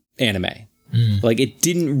robot anime. It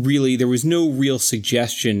didn't really, there was no real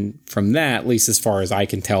suggestion from that, at least as far as I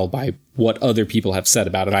can tell by what other people have said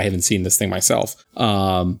about it. I haven't seen this thing myself.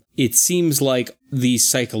 It seems like the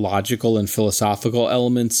psychological and philosophical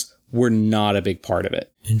elements were not a big part of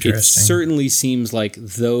it. Interesting. It certainly seems like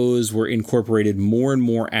those were incorporated more and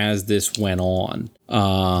more as this went on.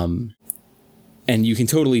 And you can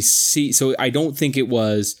totally see, so I don't think it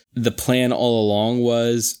was, the plan all along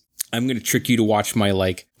was, I'm going to trick you to watch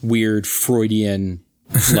my weird Freudian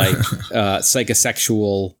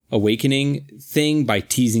psychosexual awakening thing by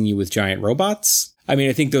teasing you with giant robots. I mean,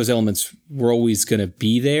 I think those elements were always going to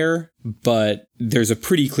be there, but there's a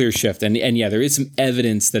pretty clear shift. And yeah, there is some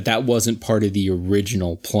evidence that wasn't part of the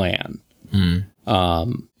original plan. Yeah,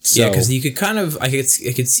 because you could I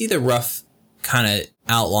could see the rough kind of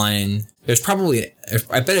outline. There's probably,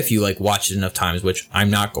 I bet if you watch it enough times, which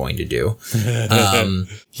I'm not going to do.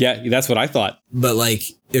 Yeah, that's what I thought. But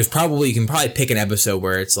there's probably, you can probably pick an episode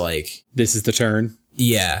where it's this is the turn.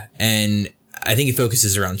 Yeah. And I think it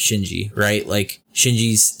focuses around Shinji, right?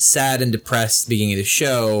 Shinji's sad and depressed at the beginning of the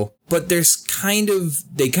show, but there's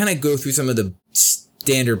they kind of go through some of the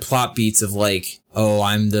standard plot beats of oh,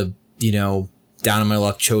 I'm the, down on my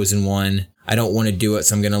luck chosen one. I don't want to do it,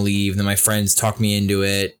 so I'm going to leave. And then my friends talk me into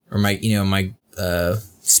it. Or my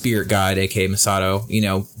spirit guide, aka Masato,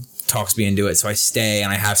 talks me into it. So I stay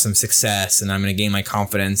and I have some success and I'm going to gain my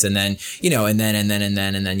confidence. And then, and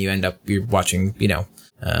then you end up, you're watching,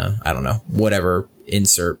 I don't know, whatever,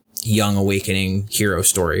 insert young awakening hero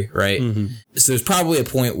story, right? Mm-hmm. So there's probably a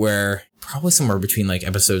point where, probably somewhere between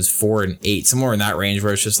episodes 4 and 8, somewhere in that range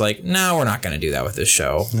where it's just no, we're not going to do that with this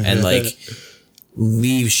show. And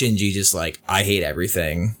leave Shinji just I hate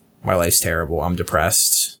everything. My life's terrible. I'm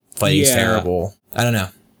depressed. Fighting's terrible. I don't know.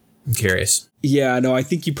 I'm curious. Yeah, no, I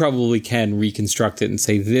think you probably can reconstruct it and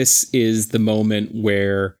say this is the moment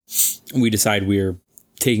where we decide we're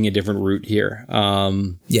taking a different route here. Yeah,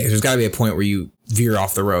 'cause there's got to be a point where you veer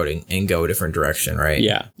off the road and go a different direction, right?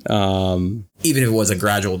 Yeah. Even if it was a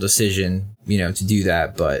gradual decision, to do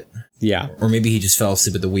that, but... Yeah. Or maybe he just fell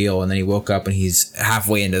asleep at the wheel and then he woke up and he's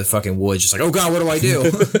halfway into the fucking woods just oh God, what do I do?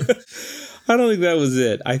 I don't think that was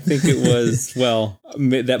it. I think it was, well,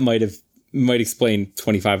 that might explain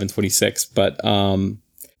 25 and 26, but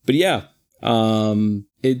yeah,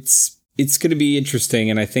 it's going to be interesting.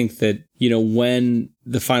 And I think that, when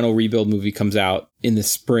the final Rebuild movie comes out in the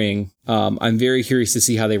spring, I'm very curious to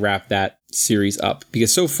see how they wrap that series up,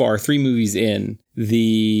 because so far, 3 movies in,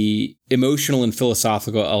 the emotional and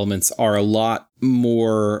philosophical elements are a lot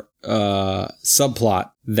more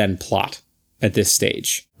subplot than plot at this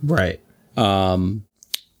stage. Right.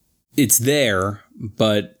 It's there,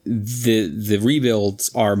 but the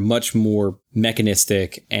rebuilds are much more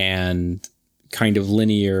mechanistic and kind of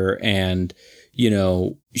linear, and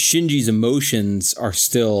Shinji's emotions are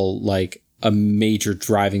still a major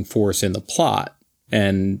driving force in the plot,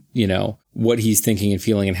 and what he's thinking and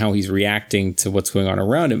feeling and how he's reacting to what's going on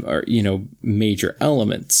around him are major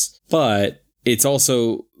elements. But it's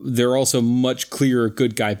also there are also much clearer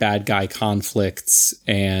good guy, bad guy conflicts,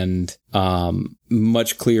 and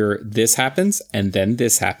much clearer this happens and then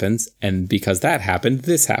this happens. And because that happened,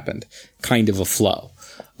 this happened, kind of a flow.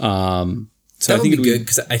 So that would be good,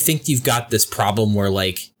 because I think you've got this problem where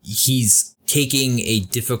like he's taking a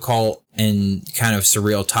difficult and kind of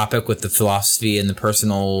surreal topic with the philosophy and the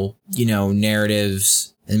personal,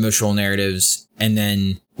 narratives, emotional narratives, and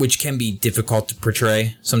then which can be difficult to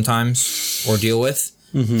portray sometimes or deal with.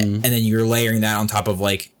 Mm-hmm. And then you're layering that on top of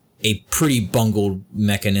like a pretty bungled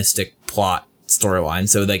mechanistic plot storyline.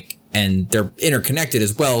 So like, and they're interconnected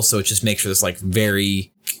as well. So it just makes for this like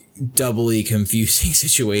very doubly confusing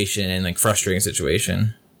situation and like frustrating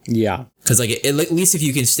situation. Yeah. Because like at least if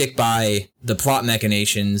you can stick by the plot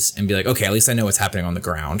machinations and be like, okay, at least I know what's happening on the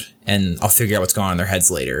ground and I'll figure out what's going on in their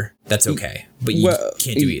heads later. That's okay. But you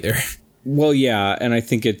can't do either. Well, yeah. And I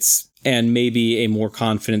think and maybe a more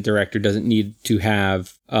confident director doesn't need to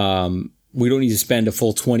have, we don't need to spend a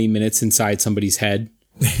full 20 minutes inside somebody's head,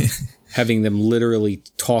 having them literally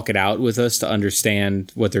talk it out with us to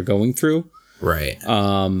understand what they're going through. Right.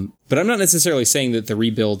 But I'm not necessarily saying that the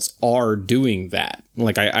rebuilds are doing that.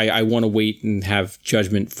 Like, I want to wait and have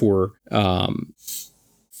judgment for, until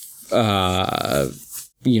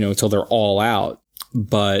they're all out.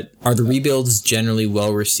 But are the rebuilds generally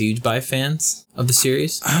well received by fans of the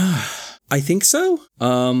series? I think so.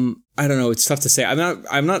 I don't know. It's tough to say.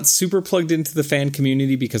 I'm not super plugged into the fan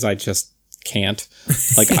community because I just can't.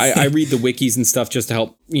 Like I read the wikis and stuff just to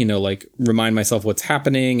help, like remind myself what's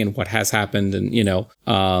happening and what has happened, and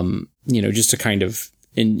just to kind of,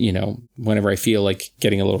 whenever I feel like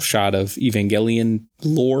getting a little shot of Evangelion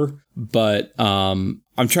lore. But I'm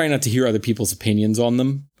trying not to hear other people's opinions on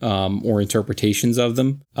them or interpretations of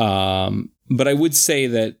them. But I would say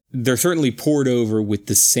that they're certainly poured over with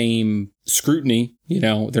the same scrutiny.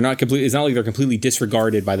 They're not completely. It's not like they're completely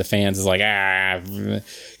disregarded by the fans. It's like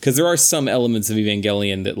because there are some elements of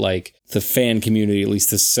Evangelion that like the fan community, at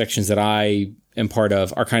least the sections that I am part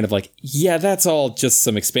of, are kind of like, yeah, that's all just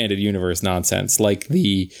some expanded universe nonsense. Like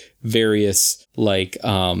the various like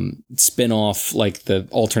spin-off, like the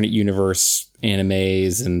alternate universe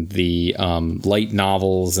animes and the light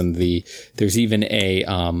novels, and there's even a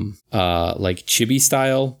like chibi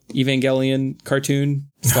style Evangelion cartoon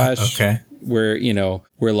slash okay, where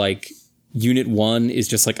where like Unit 1 is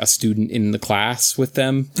just like a student in the class with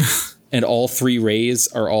them and all three rays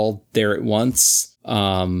are all there at once.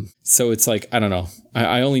 So it's like, I don't know.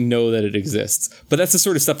 I only know that it exists, but that's the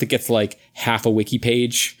sort of stuff that gets like half a wiki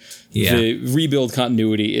page. Yeah. The rebuild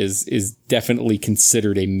continuity is definitely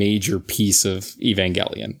considered a major piece of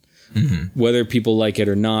Evangelion. Mm-hmm. Whether people like it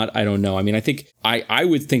or not, I don't know. I mean, I think I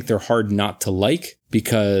would think they're hard not to like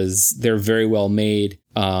because they're very well made.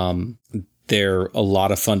 They're a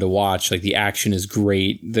lot of fun to watch. Like the action is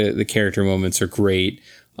great. The character moments are great.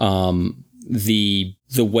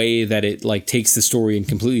 The way that it like takes the story in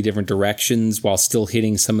completely different directions while still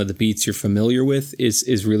hitting some of the beats you're familiar with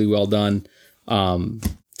is really well done.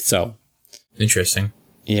 So interesting.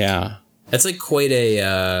 Yeah. That's like quite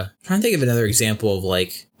a, trying to think of another example of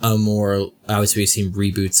like a more, obviously we've seen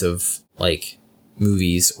reboots of like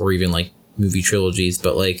movies or even like movie trilogies,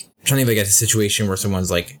 but like I'm trying to think of like a situation where someone's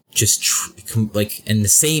like just and the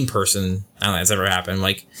same person, I don't know if that's ever happened,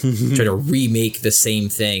 like try to remake the same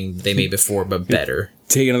thing they made before, but better.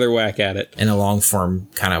 Take another whack at it. In a long form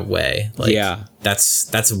kind of way. Like, yeah.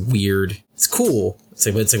 That's weird. It's cool. It's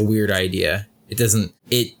like a weird idea.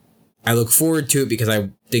 I look forward to it because I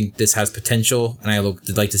think this has potential and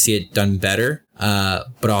I'd like to see it done better.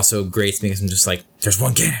 But also grates me because I'm just like, there's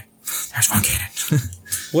one cannon. There's one cannon.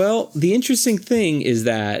 Well, the interesting thing is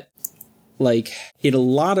that, like, in a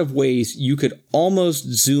lot of ways, you could almost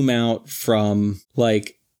zoom out from,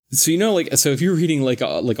 like, so, so if you're reading, like a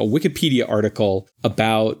Wikipedia article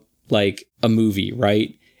about, like, a movie,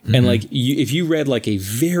 right? Mm-hmm. And, like, if you read, like, a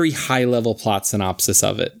very high-level plot synopsis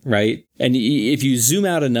of it, right? And if you zoom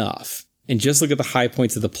out enough and just look at the high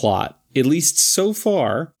points of the plot, at least so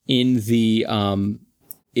far in the,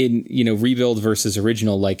 rebuild versus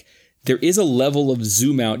original, like, there is a level of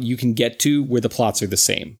zoom out you can get to where the plots are the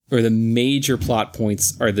same, or the major plot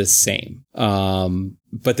points are the same.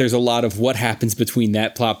 But there's a lot of what happens between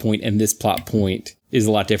that plot point and this plot point is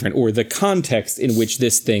a lot different, or the context in which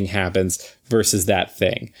this thing happens versus that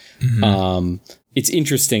thing. Mm-hmm. It's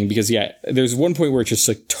interesting because, yeah, there's one point where it just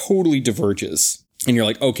like totally diverges. and you're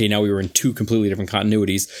like, okay, now we were in two completely different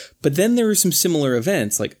continuities. But then there were some similar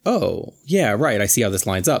events like, oh, yeah, right, I see how this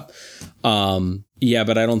lines up. Yeah,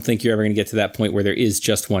 but I don't think you're ever going to get to that point where there is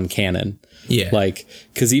just one canon. Yeah. Like,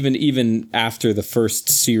 because even after the first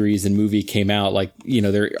series and movie came out, like, you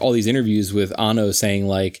know, there are all these interviews with Anno saying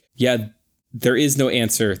like, yeah, there is no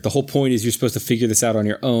answer. The whole point is you're supposed to figure this out on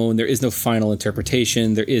your own. There is no final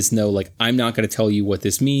interpretation. There is no, like, I'm not going to tell you what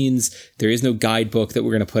this means. There is no guidebook that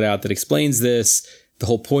we're going to put out that explains this. The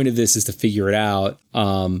whole point of this is to figure it out.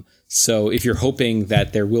 So if you're hoping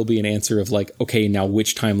that there will be an answer of like, okay, now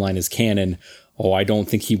which timeline is canon? Oh, I don't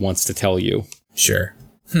think he wants to tell you. Sure.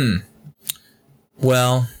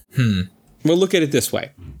 Well, look at it this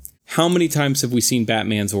way. How many times have we seen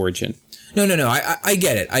Batman's origin? No. I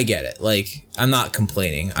get it. Like, I'm not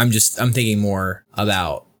complaining. I'm thinking more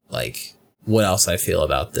about like what else I feel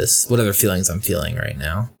about this. What other feelings I'm feeling right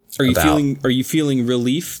now. Are you feeling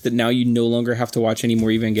relief that now you no longer have to watch any more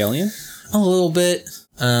Evangelion? A little bit.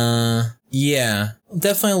 Yeah,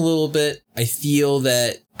 definitely a little bit. I feel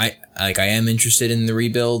that I am interested in the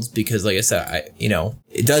rebuilds because, like I said,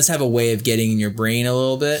 it does have a way of getting in your brain a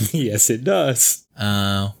little bit. Yes, it does.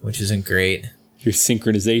 Which isn't great. Your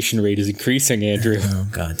synchronization rate is increasing, Andrew. Oh,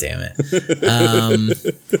 God damn it.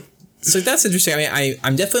 So that's interesting. I mean,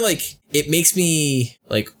 I'm definitely like, it makes me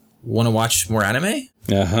like want to watch more anime.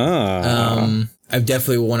 I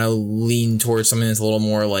definitely want to lean towards something that's a little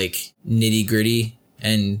more like nitty gritty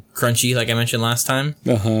and crunchy, like I mentioned last time.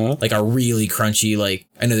 Like a really crunchy, like,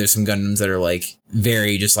 I know there's some Gundams that are like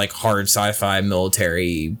very just like hard sci-fi,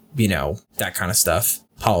 military, you know, that kind of stuff,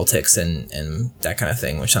 politics and that kind of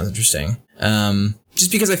thing, which sounds interesting.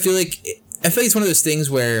 Just because I feel like it's one of those things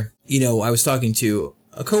where, you know, I was talking to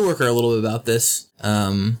a coworker a little bit about this,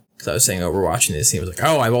 because I was saying, oh, we're watching this, and he was like,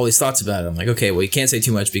 oh, I have all these thoughts about it. I'm like, okay, well, you can't say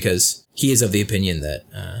too much because he is of the opinion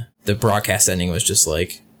that the broadcast ending was just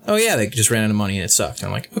like, oh yeah, they just ran out of money and it sucked. And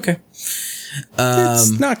I'm like, okay.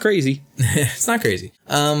 It's not crazy. It's not crazy.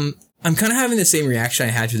 I'm kind of having the same reaction I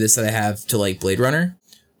had to this that I have to like Blade Runner,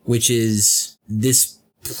 which is this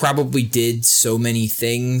probably did so many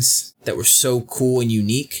things that were so cool and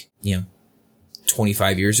unique, you know,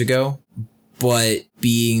 25 years ago. But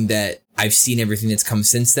being that I've seen everything that's come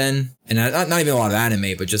since then, and not even a lot of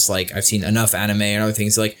anime, but just like I've seen enough anime and other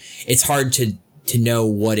things, like it's hard to know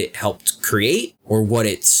what it helped create or what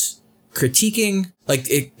it's critiquing. Like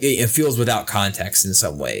it feels without context in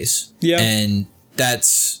some ways. Yeah. And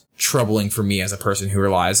that's troubling for me as a person who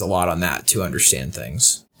relies a lot on that to understand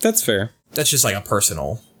things. That's fair. That's just like a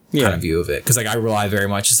personal kind of view of it. Cause like I rely very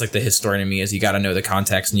much, just like the historian in me is you got to know the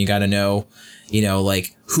context and you got to know, you know,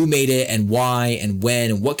 like who made it and why and when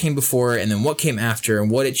and what came before it and then what came after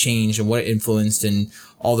and what it changed and what it influenced and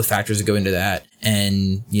all the factors that go into that.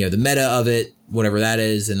 And, you know, the meta of it, whatever that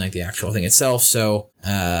is, and like the actual thing itself. So,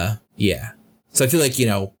 yeah. So I feel like, you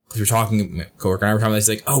know, because we're talking, coworker and I were talking about, it's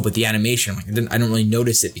like, oh, but the animation, I'm like, I don't really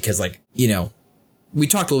notice it because like, you know, we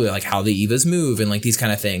talked a little bit like how the Evas move and like these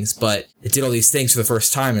kind of things, but it did all these things for the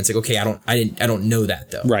first time. And it's like, okay, I don't know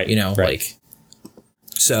that though. Right. You know, right. Like,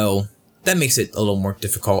 so that makes it a little more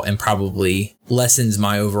difficult and probably lessens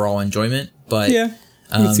my overall enjoyment. But yeah,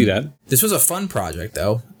 I can see that. This was a fun project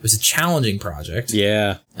though. It was a challenging project.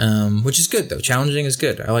 Yeah. Which is good though. Challenging is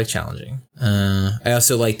good. I like challenging. I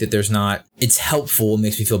also like that it's helpful. It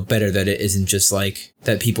makes me feel better that it isn't just like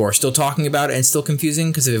that people are still talking about it and still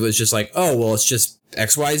confusing. Cause if it was just like, oh, well, it's just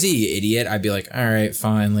XYZ, idiot, I'd be like, all right,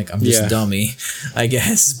 fine. Like I'm just dummy, I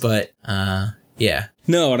guess. But, yeah.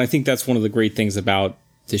 No. And I think that's one of the great things about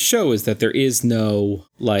this show is that there is no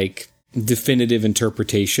like definitive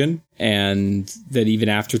interpretation, and that even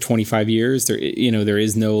after 25 years there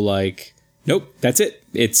is no like, nope, that's it,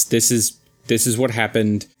 this is what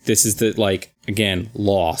happened, this is the, like, again,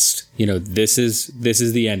 Lost, you know, this is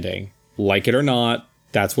the ending, like it or not,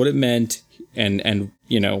 that's what it meant, and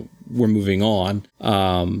you know, we're moving on.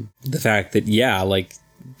 The fact that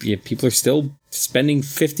people are still spending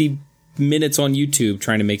 50 minutes on YouTube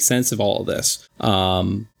trying to make sense of all of this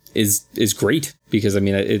is great, because I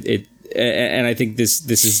mean it and I think this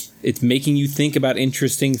is, it's making you think about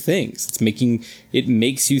interesting things. It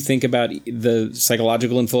makes you think about the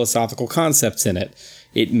psychological and philosophical concepts in it.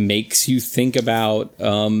 It makes you think about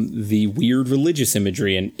the weird religious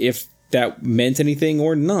imagery and if that meant anything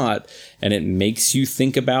or not. And it makes you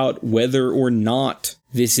think about whether or not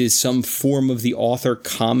this is some form of the author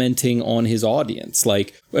commenting on his audience.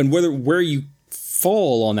 Like, and where you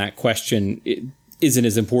fall on that question, it isn't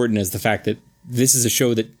as important as the fact that this is a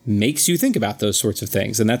show that makes you think about those sorts of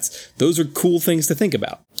things. And those are cool things to think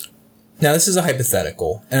about. Now, this is a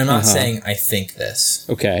hypothetical, and I'm not saying I think this.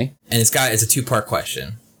 Okay. And it's a 2-part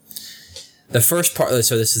question. the first part,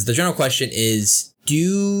 so this is the general question is, do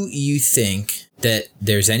you think that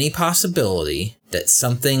there's any possibility that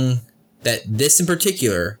something, that this in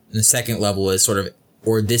particular, and the second level is sort of,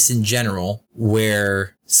 or this in general,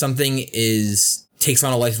 where something takes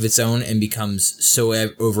on a life of its own and becomes so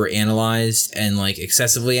overanalyzed and like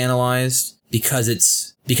excessively analyzed because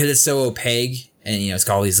it's so opaque and, you know, it's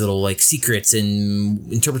got all these little like secrets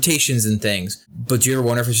and interpretations and things. But do you ever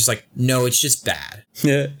wonder if it's just like, no, it's just bad?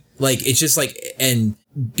 Yeah. Like, it's just like, and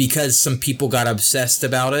because some people got obsessed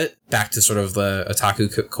about it, back to sort of the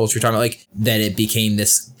otaku culture talking about, like, that it became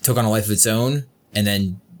took on a life of its own and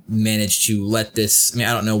then managed to let this, I mean,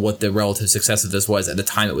 I don't know what the relative success of this was at the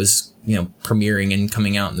time it was, you know, premiering and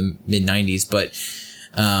coming out in the mid 90s, but,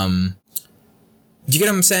 do you get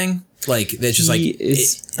what I'm saying? Like, that's just like,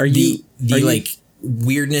 like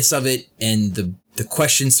weirdness of it and the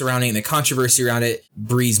questions surrounding it and the controversy around it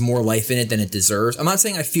breathes more life in it than it deserves. I'm not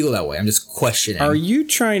saying I feel that way. I'm just questioning. Are you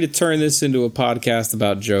trying to turn this into a podcast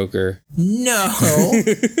about Joker? No,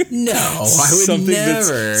 no, I would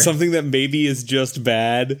never. Something that maybe is just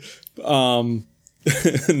bad.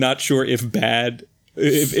 Not sure if bad,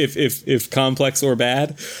 if complex or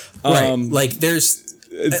bad. Right. Like there's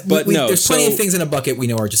plenty of things in a bucket we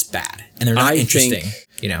know are just bad and they're not interesting.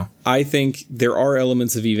 You know, I think there are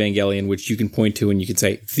elements of Evangelion which you can point to and you can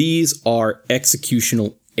say, these are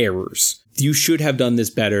executional errors. You should have done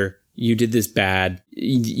this better. You did this bad,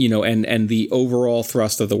 you know, and the overall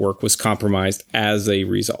thrust of the work was compromised as a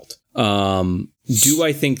result. Do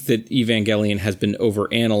I think that Evangelion has been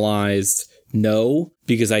overanalyzed? No,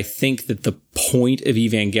 because I think that the point of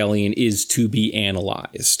Evangelion is to be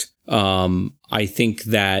analyzed. I think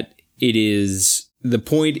that the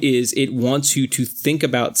point is it wants you to think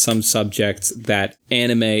about some subjects that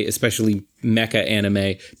anime, especially mecha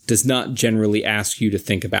anime, does not generally ask you to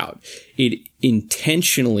think about. It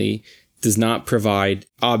intentionally does not provide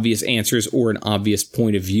obvious answers or an obvious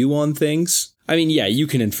point of view on things. I mean, yeah, you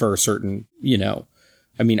can infer certain, you know,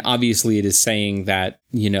 I mean, obviously it is saying that,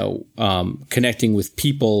 you know, connecting with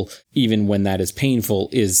people, even when that is painful,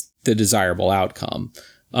 is the desirable outcome.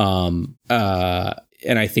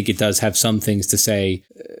 And I think it does have some things to say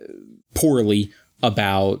poorly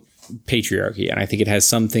about patriarchy. And I think it has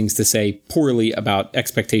some things to say poorly about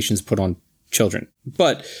expectations put on children.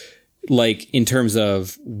 But like in terms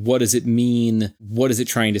of what does it mean? What is it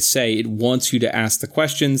trying to say? It wants you to ask the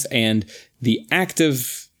questions, and the act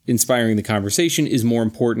of inspiring the conversation is more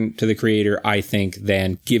important to the creator, I think,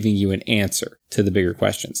 than giving you an answer to the bigger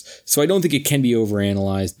questions. So I don't think it can be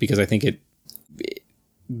overanalyzed because I think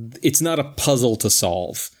it's not a puzzle to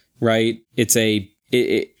solve, right?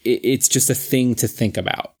 It's just a thing to think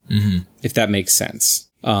about, if that makes sense.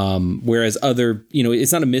 Whereas other, you know,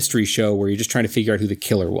 it's not a mystery show where you're just trying to figure out who the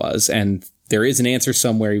killer was, and there is an answer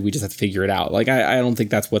somewhere. We just have to figure it out. Like, I don't think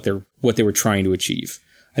that's what they were trying to achieve.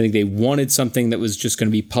 I think they wanted something that was just going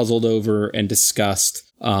to be puzzled over and discussed.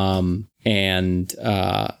 And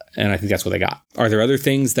I think that's what they got. Are there other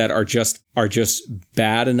things that are just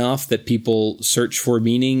bad enough that people search for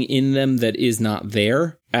meaning in them that is not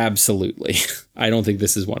there? Absolutely. I don't think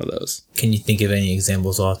this is one of those. Can you think of any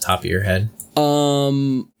examples off the top of your head?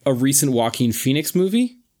 A recent Joaquin Phoenix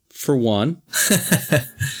movie, for one. You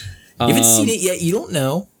haven't seen it yet. You don't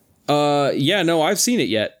know. Yeah, no, I've seen it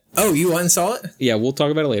yet. Oh, you went and saw it? Yeah, we'll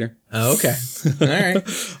talk about it later. Oh, okay. All right.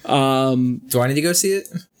 Do I need to go see it?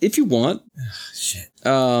 If you want. Shit.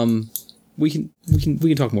 We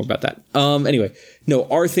can talk more about that. Anyway, no,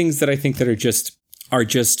 are things that I think that are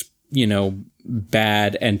just, you know,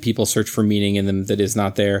 bad and people search for meaning in them that is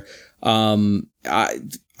not there.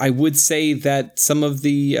 I would say that some of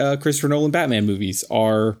the Christopher Nolan Batman movies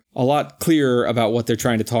are a lot clearer about what they're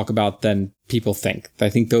trying to talk about than people think. I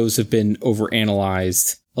think those have been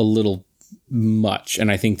overanalyzed a little much, and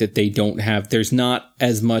I think that there's not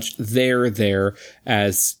as much there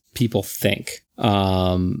as people think.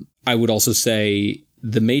 I would also say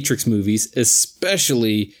the Matrix movies,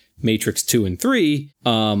 especially Matrix 2 and 3,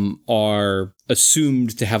 are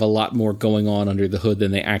assumed to have a lot more going on under the hood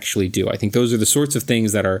than they actually do. I think those are the sorts of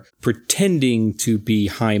things that are pretending to be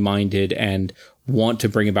high-minded and want to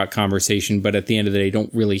bring about conversation, but at the end of the day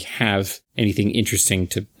don't really have anything interesting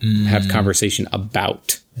to have conversation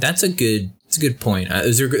about. That's a good point.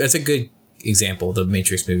 That's a good example, the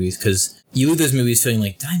Matrix movies, because you leave those movies feeling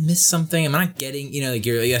like, did I miss something? Am I not getting, you know, like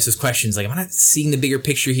you ask those questions, like, am I not seeing the bigger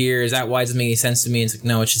picture here? Is that why it doesn't make any sense to me? It's like,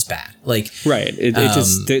 no, it's just bad. Like, right.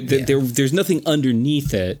 There's nothing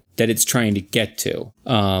underneath it that it's trying to get to.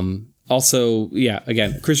 Also, yeah,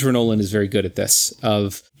 again, Christopher Nolan is very good at this.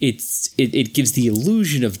 It gives the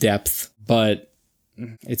illusion of depth, but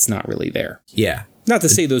it's not really there. Yeah. Not to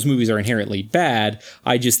say those movies are inherently bad.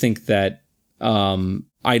 I just think that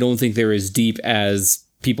I don't think they're as deep as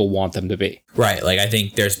people want them to be. Right. Like, I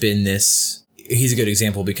think there's been this... He's a good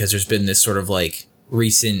example because there's been this sort of, like,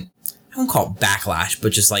 recent... I won't call it backlash,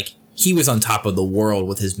 but just, like, he was on top of the world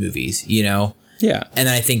with his movies, you know? Yeah. And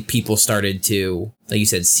I think people started to, like you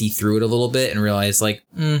said, see through it a little bit and realize, like,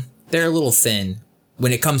 they're a little thin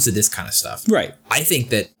when it comes to this kind of stuff. Right. I think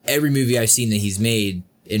that every movie I've seen that he's made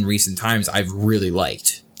in recent times, I've really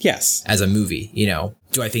liked. Yes. As a movie, you know?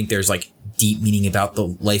 Do I think there's, like, deep meaning about the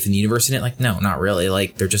life in the universe in it? Like, no, not really.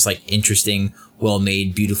 Like, they're just, like, interesting,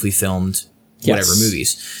 well-made, beautifully filmed, whatever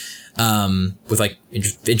movies. With, like,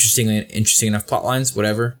 interesting enough plot lines,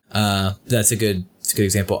 whatever. That's a good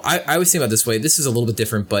example. I always think about it this way. This is a little bit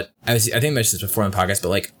different, but I think I mentioned this before on the podcast, but,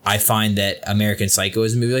 like, I find that American Psycho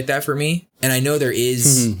is a movie like that for me. And I know there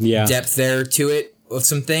is depth there to it of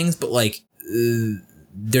some things, but, like,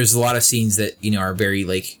 there's a lot of scenes that, you know, are very,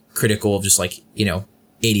 like, critical of just, like, you know,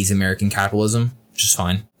 80s American capitalism, which is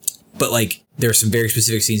fine. But, like, there are some very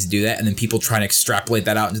specific scenes to do that, and then people try to extrapolate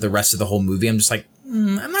that out into the rest of the whole movie. I'm just like,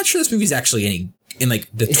 I'm not sure this movie's actually any... And, like,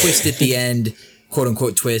 the twist at the end,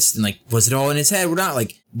 quote-unquote twist, and, like, was it all in his head? We're not,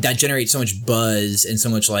 like, that generates so much buzz and so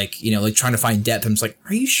much, like, you know, like, trying to find depth. I'm just like,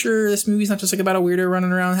 are you sure this movie's not just, like, about a weirdo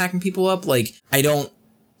running around hacking people up? Like, I don't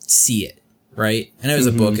see it, right? I know it's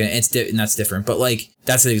a book, and and that's different, but, like,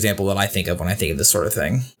 that's an example that I think of when I think of this sort of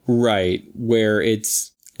thing. Right, where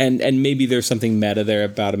it's... And maybe there's something meta there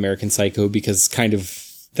about American Psycho because kind of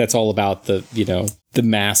that's all about the, you know, the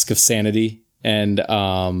mask of sanity. And,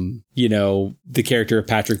 you know, the character of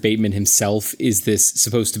Patrick Bateman himself is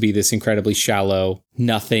supposed to be this incredibly shallow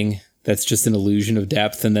nothing that's just an illusion of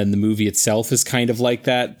depth. And then the movie itself is kind of like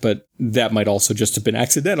that, but that might also just have been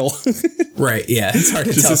accidental. Right. Yeah. It's hard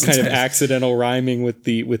to tell. This is kind of accidental rhyming with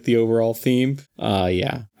the overall theme.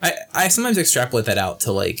 Yeah. I sometimes extrapolate that out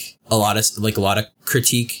to like a lot of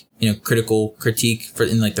critique, you know, critical critique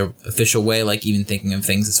in like the official way, like even thinking of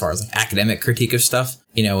things as far as like academic critique of stuff.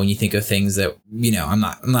 You know, when you think of things that, you know, I'm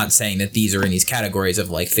not saying that these are in these categories of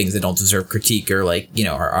like things that don't deserve critique or like, you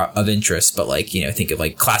know, are of interest, but like, you know, think of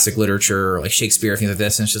like classic literature or like Shakespeare, things like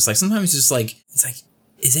this. And it's just like, sometimes it's just like, it's like,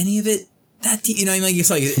 is any of it that deep? You know, like, it's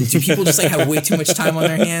like, do people just like have way too much time on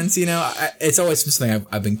their hands? You know, it's always something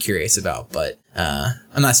I've been curious about, but,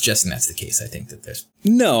 I'm not suggesting that's the case. I think that there's.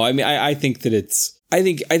 No, I mean, I think that I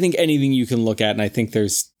think anything you can look at, and I think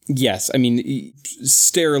yes, I mean,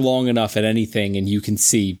 stare long enough at anything and you can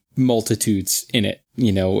see multitudes in it.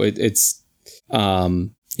 You know, it's,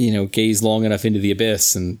 you know, gaze long enough into the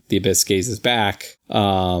abyss and the abyss gazes back.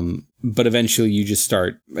 But eventually you just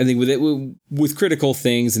start, I think with critical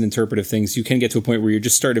things and interpretive things, you can get to a point where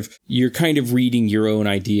you're kind of reading your own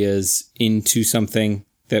ideas into something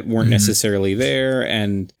that weren't necessarily there.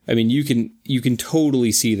 And I mean, you can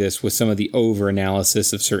totally see this with some of the over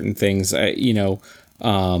analysis of certain things. You know,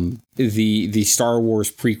 the Star Wars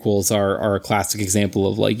prequels are a classic example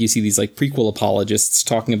of like, you see these like prequel apologists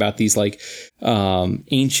talking about these like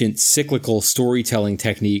ancient cyclical storytelling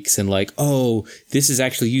techniques and like, oh, this is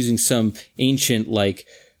actually using some ancient like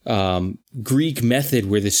Greek method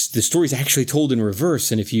where the story is actually told in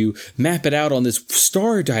reverse, and if you map it out on this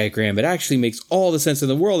star diagram, it actually makes all the sense in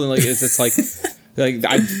the world. And like it's like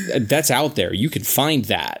that's out there. You can find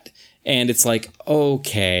that, and it's like,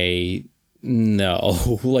 okay,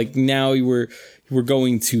 no, like now we're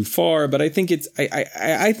going too far. But I think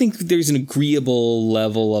I think there's an agreeable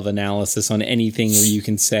level of analysis on anything where you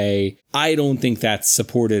can say, I don't think that's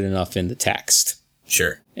supported enough in the text.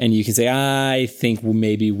 Sure. And you can say, I think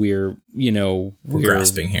maybe we're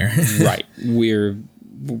grasping here. Right. We're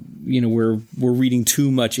reading too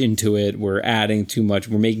much into it. We're adding too much.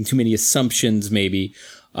 We're making too many assumptions, maybe.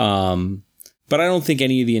 But I don't think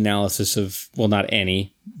any of the analysis of, well, not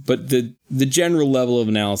any, but the general level of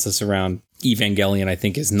analysis around Evangelion, I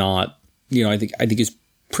think is not, you know, I think is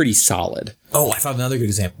pretty solid. Oh, I thought of another good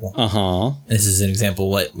example. Uh-huh. This is an example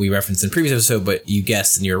what we referenced in the previous episode, but you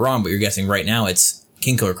guessed and you're wrong, but you're guessing right now it's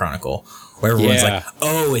Kingkiller Chronicle, where everyone's like,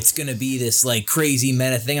 oh, it's going to be this like crazy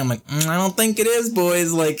meta thing. I'm like, I don't think it is,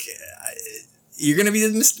 boys. Like, you're going to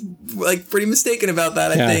be pretty mistaken about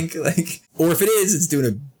that, I think. Like, or if it is, it's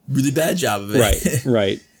doing a really bad job of it. Right,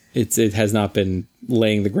 right. It has not been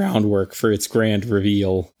laying the groundwork for its grand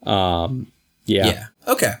reveal. Yeah.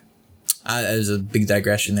 Okay. There's a big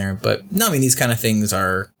digression there, but no, I mean, these kind of things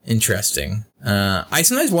are interesting. I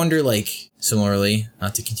sometimes wonder, like, similarly,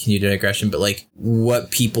 not to continue the digression, but like what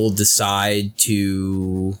people decide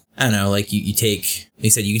to, I don't know, like you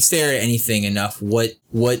said, you can stare at anything enough. What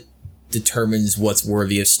determines what's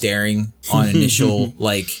worthy of staring on initial,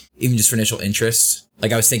 like, even just for initial interest.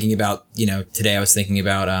 Like, I was thinking about, today I was thinking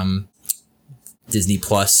about Disney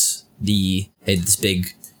Plus. They had this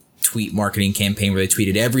big tweet marketing campaign where they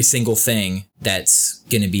tweeted every single thing that's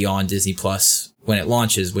going to be on Disney Plus when it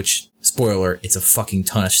launches, which, spoiler, it's a fucking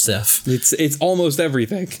ton of stuff. It's almost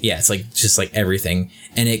everything. Yeah, it's like just like everything.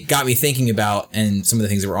 And it got me thinking about, and some of the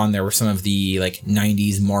things that were on there were some of the like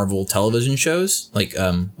 90s Marvel television shows, like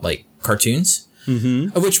cartoons,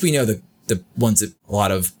 of which we know the ones that a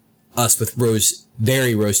lot of us with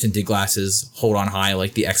very rose-tinted glasses hold on high,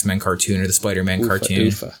 like the X-Men cartoon or the Spider-Man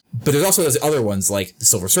cartoon. But there's also those other ones like the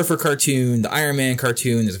Silver Surfer cartoon, the Iron Man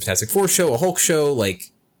cartoon, there's a Fantastic Four show, a Hulk show, like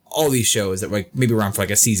all these shows that like maybe around for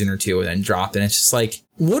like a season or two and then dropped. And it's just like,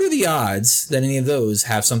 what are the odds that any of those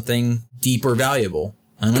have something deep or valuable?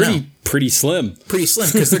 I don't know. Pretty slim. Pretty slim,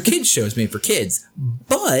 because they're kids shows made for kids.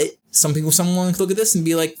 But someone could look at this and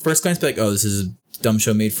be like, first glance, be like, oh, this is a dumb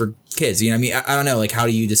show made for kids. You know what I mean? I don't know. Like, how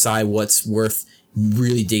do you decide what's worth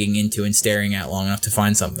really digging into and staring at long enough to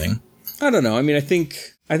find something? I don't know. I mean, I think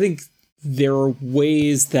there are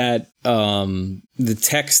ways that the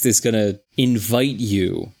text is going to invite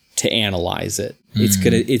you to analyze it.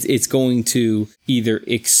 It's going to either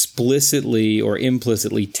explicitly or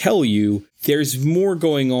implicitly tell you there's more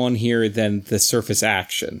going on here than the surface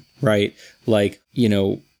action, right? Like,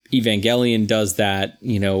 Evangelion does that,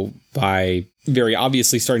 by very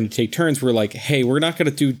obviously starting to take turns. We're like, hey, we're not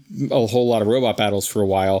going to do a whole lot of robot battles for a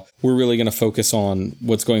while. We're really going to focus on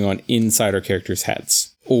what's going on inside our characters'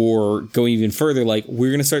 heads. Or going even further, like,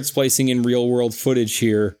 we're going to start splicing in real world footage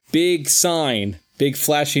here. Big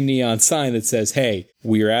flashing neon sign that says, hey,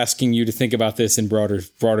 we are asking you to think about this in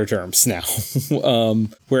broader terms now.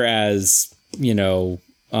 Whereas,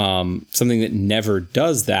 something that never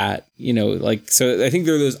does that, so I think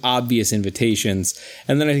there are those obvious invitations.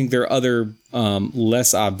 And then I think there are other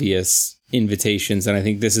less obvious invitations. And I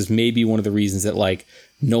think this is maybe one of the reasons that like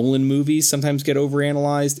Nolan movies sometimes get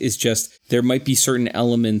overanalyzed, is just there might be certain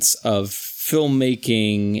elements of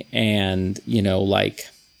filmmaking and, like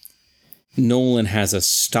Nolan has a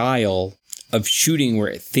style of shooting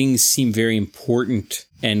where things seem very important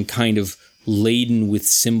and kind of laden with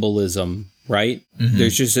symbolism. Right?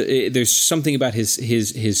 Mm-hmm. There's something about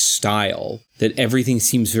his style that everything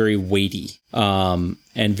seems very weighty, and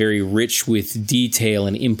very rich with detail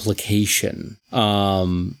and implication,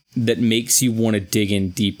 that makes you want to dig in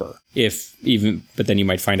deeper. But then you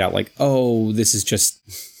might find out like, oh, this is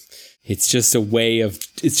it's just a way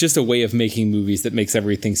of making movies that makes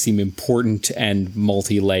everything seem important and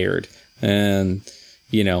multi-layered, and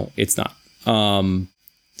it's not.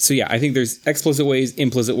 So yeah, I think there's explicit ways,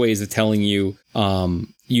 implicit ways of telling you,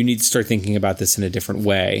 you need to start thinking about this in a different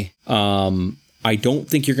way. I don't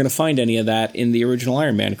think you're going to find any of that in the original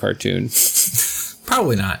Iron Man cartoon.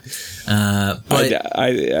 Probably not. But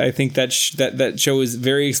I think that show is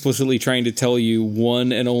very explicitly trying to tell you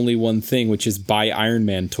one and only one thing, which is buy Iron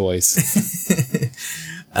Man toys.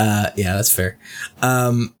 Yeah, that's fair.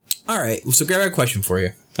 All right. So grab a question for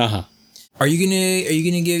you. Uh-huh. Are you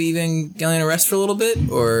gonna give Evangelion a rest for a little bit,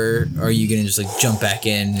 or are you gonna just like jump back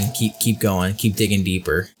in and keep going, keep digging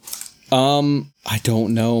deeper? I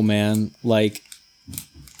don't know, man. Like,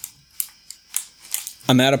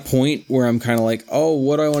 I'm at a point where I'm kind of like, oh,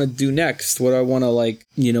 what do I want to do next? What do I want to what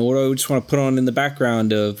do I just want to put on in the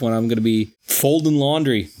background of when I'm gonna be folding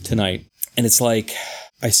laundry tonight? And it's like,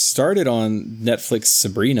 I started on Netflix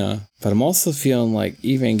Sabrina, but I'm also feeling like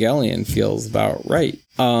Evangelion feels about right.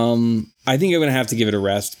 I think I'm going to have to give it a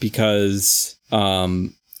rest because at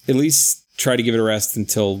least try to give it a rest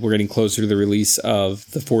until we're getting closer to the release of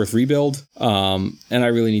the 4th rebuild. And I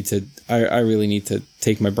really need to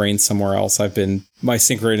take my brain somewhere else. My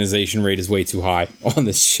synchronization rate is way too high on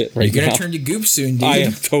this shit right now. You're going to turn to goop soon, dude. I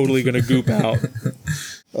am totally going to goop out.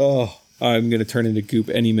 Oh, I'm going to turn into goop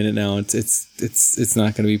any minute now. It's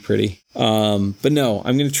not going to be pretty. But no,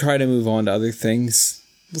 I'm going to try to move on to other things.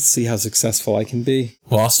 We'll see how successful I can be.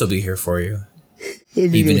 Well, I'll still be here for you. I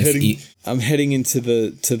mean, I'm heading into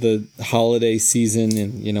the holiday season,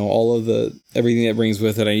 and all of everything that brings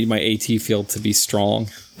with it. I need my AT field to be strong.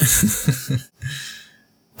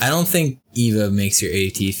 I don't think Eva makes your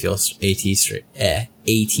AT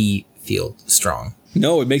field strong.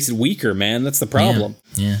 No, it makes it weaker, man. That's the problem.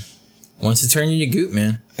 Yeah. Once it turns into goop,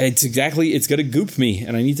 man. It's gonna goop me,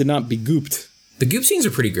 and I need to not be gooped. The goop scenes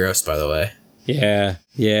are pretty gross, by the way. Yeah.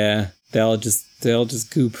 They'll just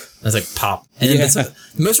goop. That's like pop. And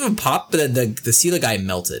most of them pop, but then the Sela guy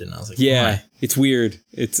melted, and I was like, yeah, why? It's weird.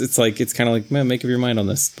 It's kind of like, man, make up your mind on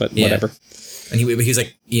this, but whatever. And he was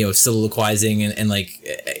like, soliloquizing and like,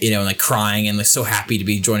 and like crying and like so happy to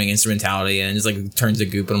be joining Instrumentality, and just like turns to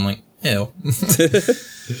Goop, and I'm like, ew.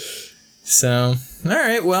 So, all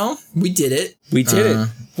right, well, we did it. We did it.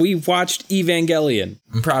 We watched Evangelion.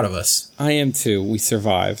 I'm proud of us. I am too. We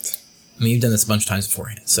survived. I mean, you've done this a bunch of times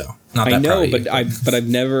beforehand, so not that I know, proud of you. but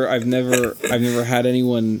I've never had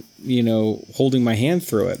anyone, holding my hand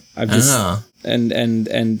through it. I've just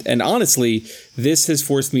and honestly, this has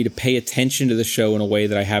forced me to pay attention to the show in a way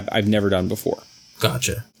that I've never done before.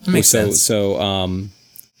 Gotcha. That makes sense. So,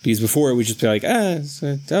 because before it would just be like,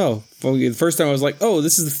 the first time I was like, oh,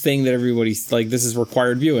 this is the thing that everybody's like, this is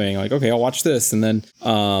required viewing. Like, okay, I'll watch this. And then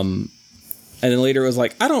later it was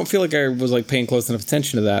like, I don't feel like I was like paying close enough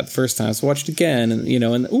attention to that the first time. So I watched it again and,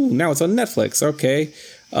 now it's on Netflix. Okay.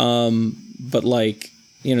 But like,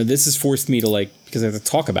 this has forced me to like, because I have to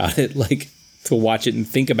talk about it, like to watch it and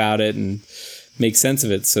think about it and make sense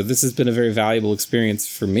of it. So this has been a very valuable experience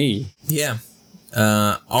for me. Yeah.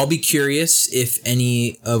 I'll be curious if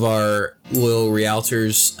any of our loyal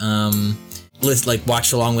realtors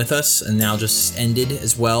watched along with us and now just ended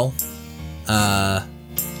as well.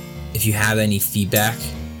 If you have any feedback,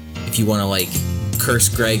 if you want to like curse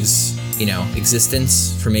Greg's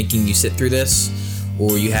existence for making you sit through this,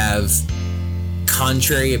 or you have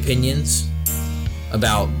contrary opinions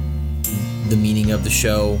about the meaning of the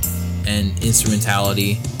show and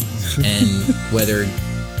Instrumentality and whether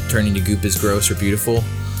turning to Goop is gross or beautiful,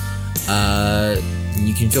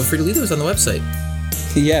 you can feel free to leave those on the website.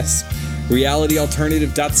 Yes,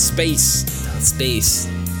 realityalternative.space.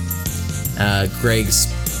 Greg's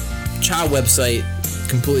child website,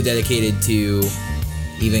 completely dedicated to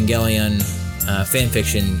Evangelion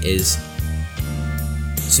fanfiction, is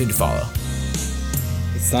soon to follow.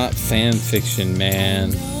 It's not fan fiction,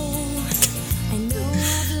 man.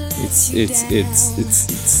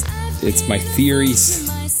 It's my theories.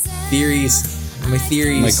 My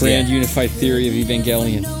theories. My grand unified theory of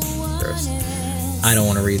Evangelion. Gross. I don't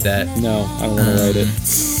want to read that. No, I don't want to write it.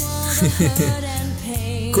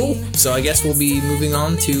 Cool. So I guess we'll be moving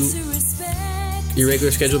on to your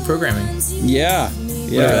regular scheduled programming. Yeah.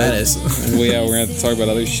 Whatever that is. Well, yeah, we're going to have to talk about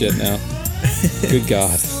other shit now. Good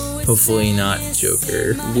God. Hopefully not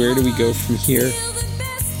Joker. Where do we go from here?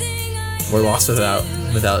 We're lost without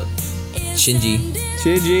Shinji.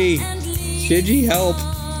 Shinji, help.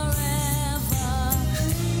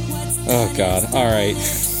 Oh God. All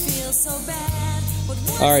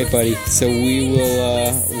right, buddy. So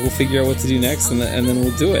we'll figure out what to do next, and then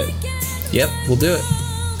we'll do it. Yep, we'll do it.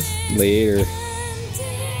 Later.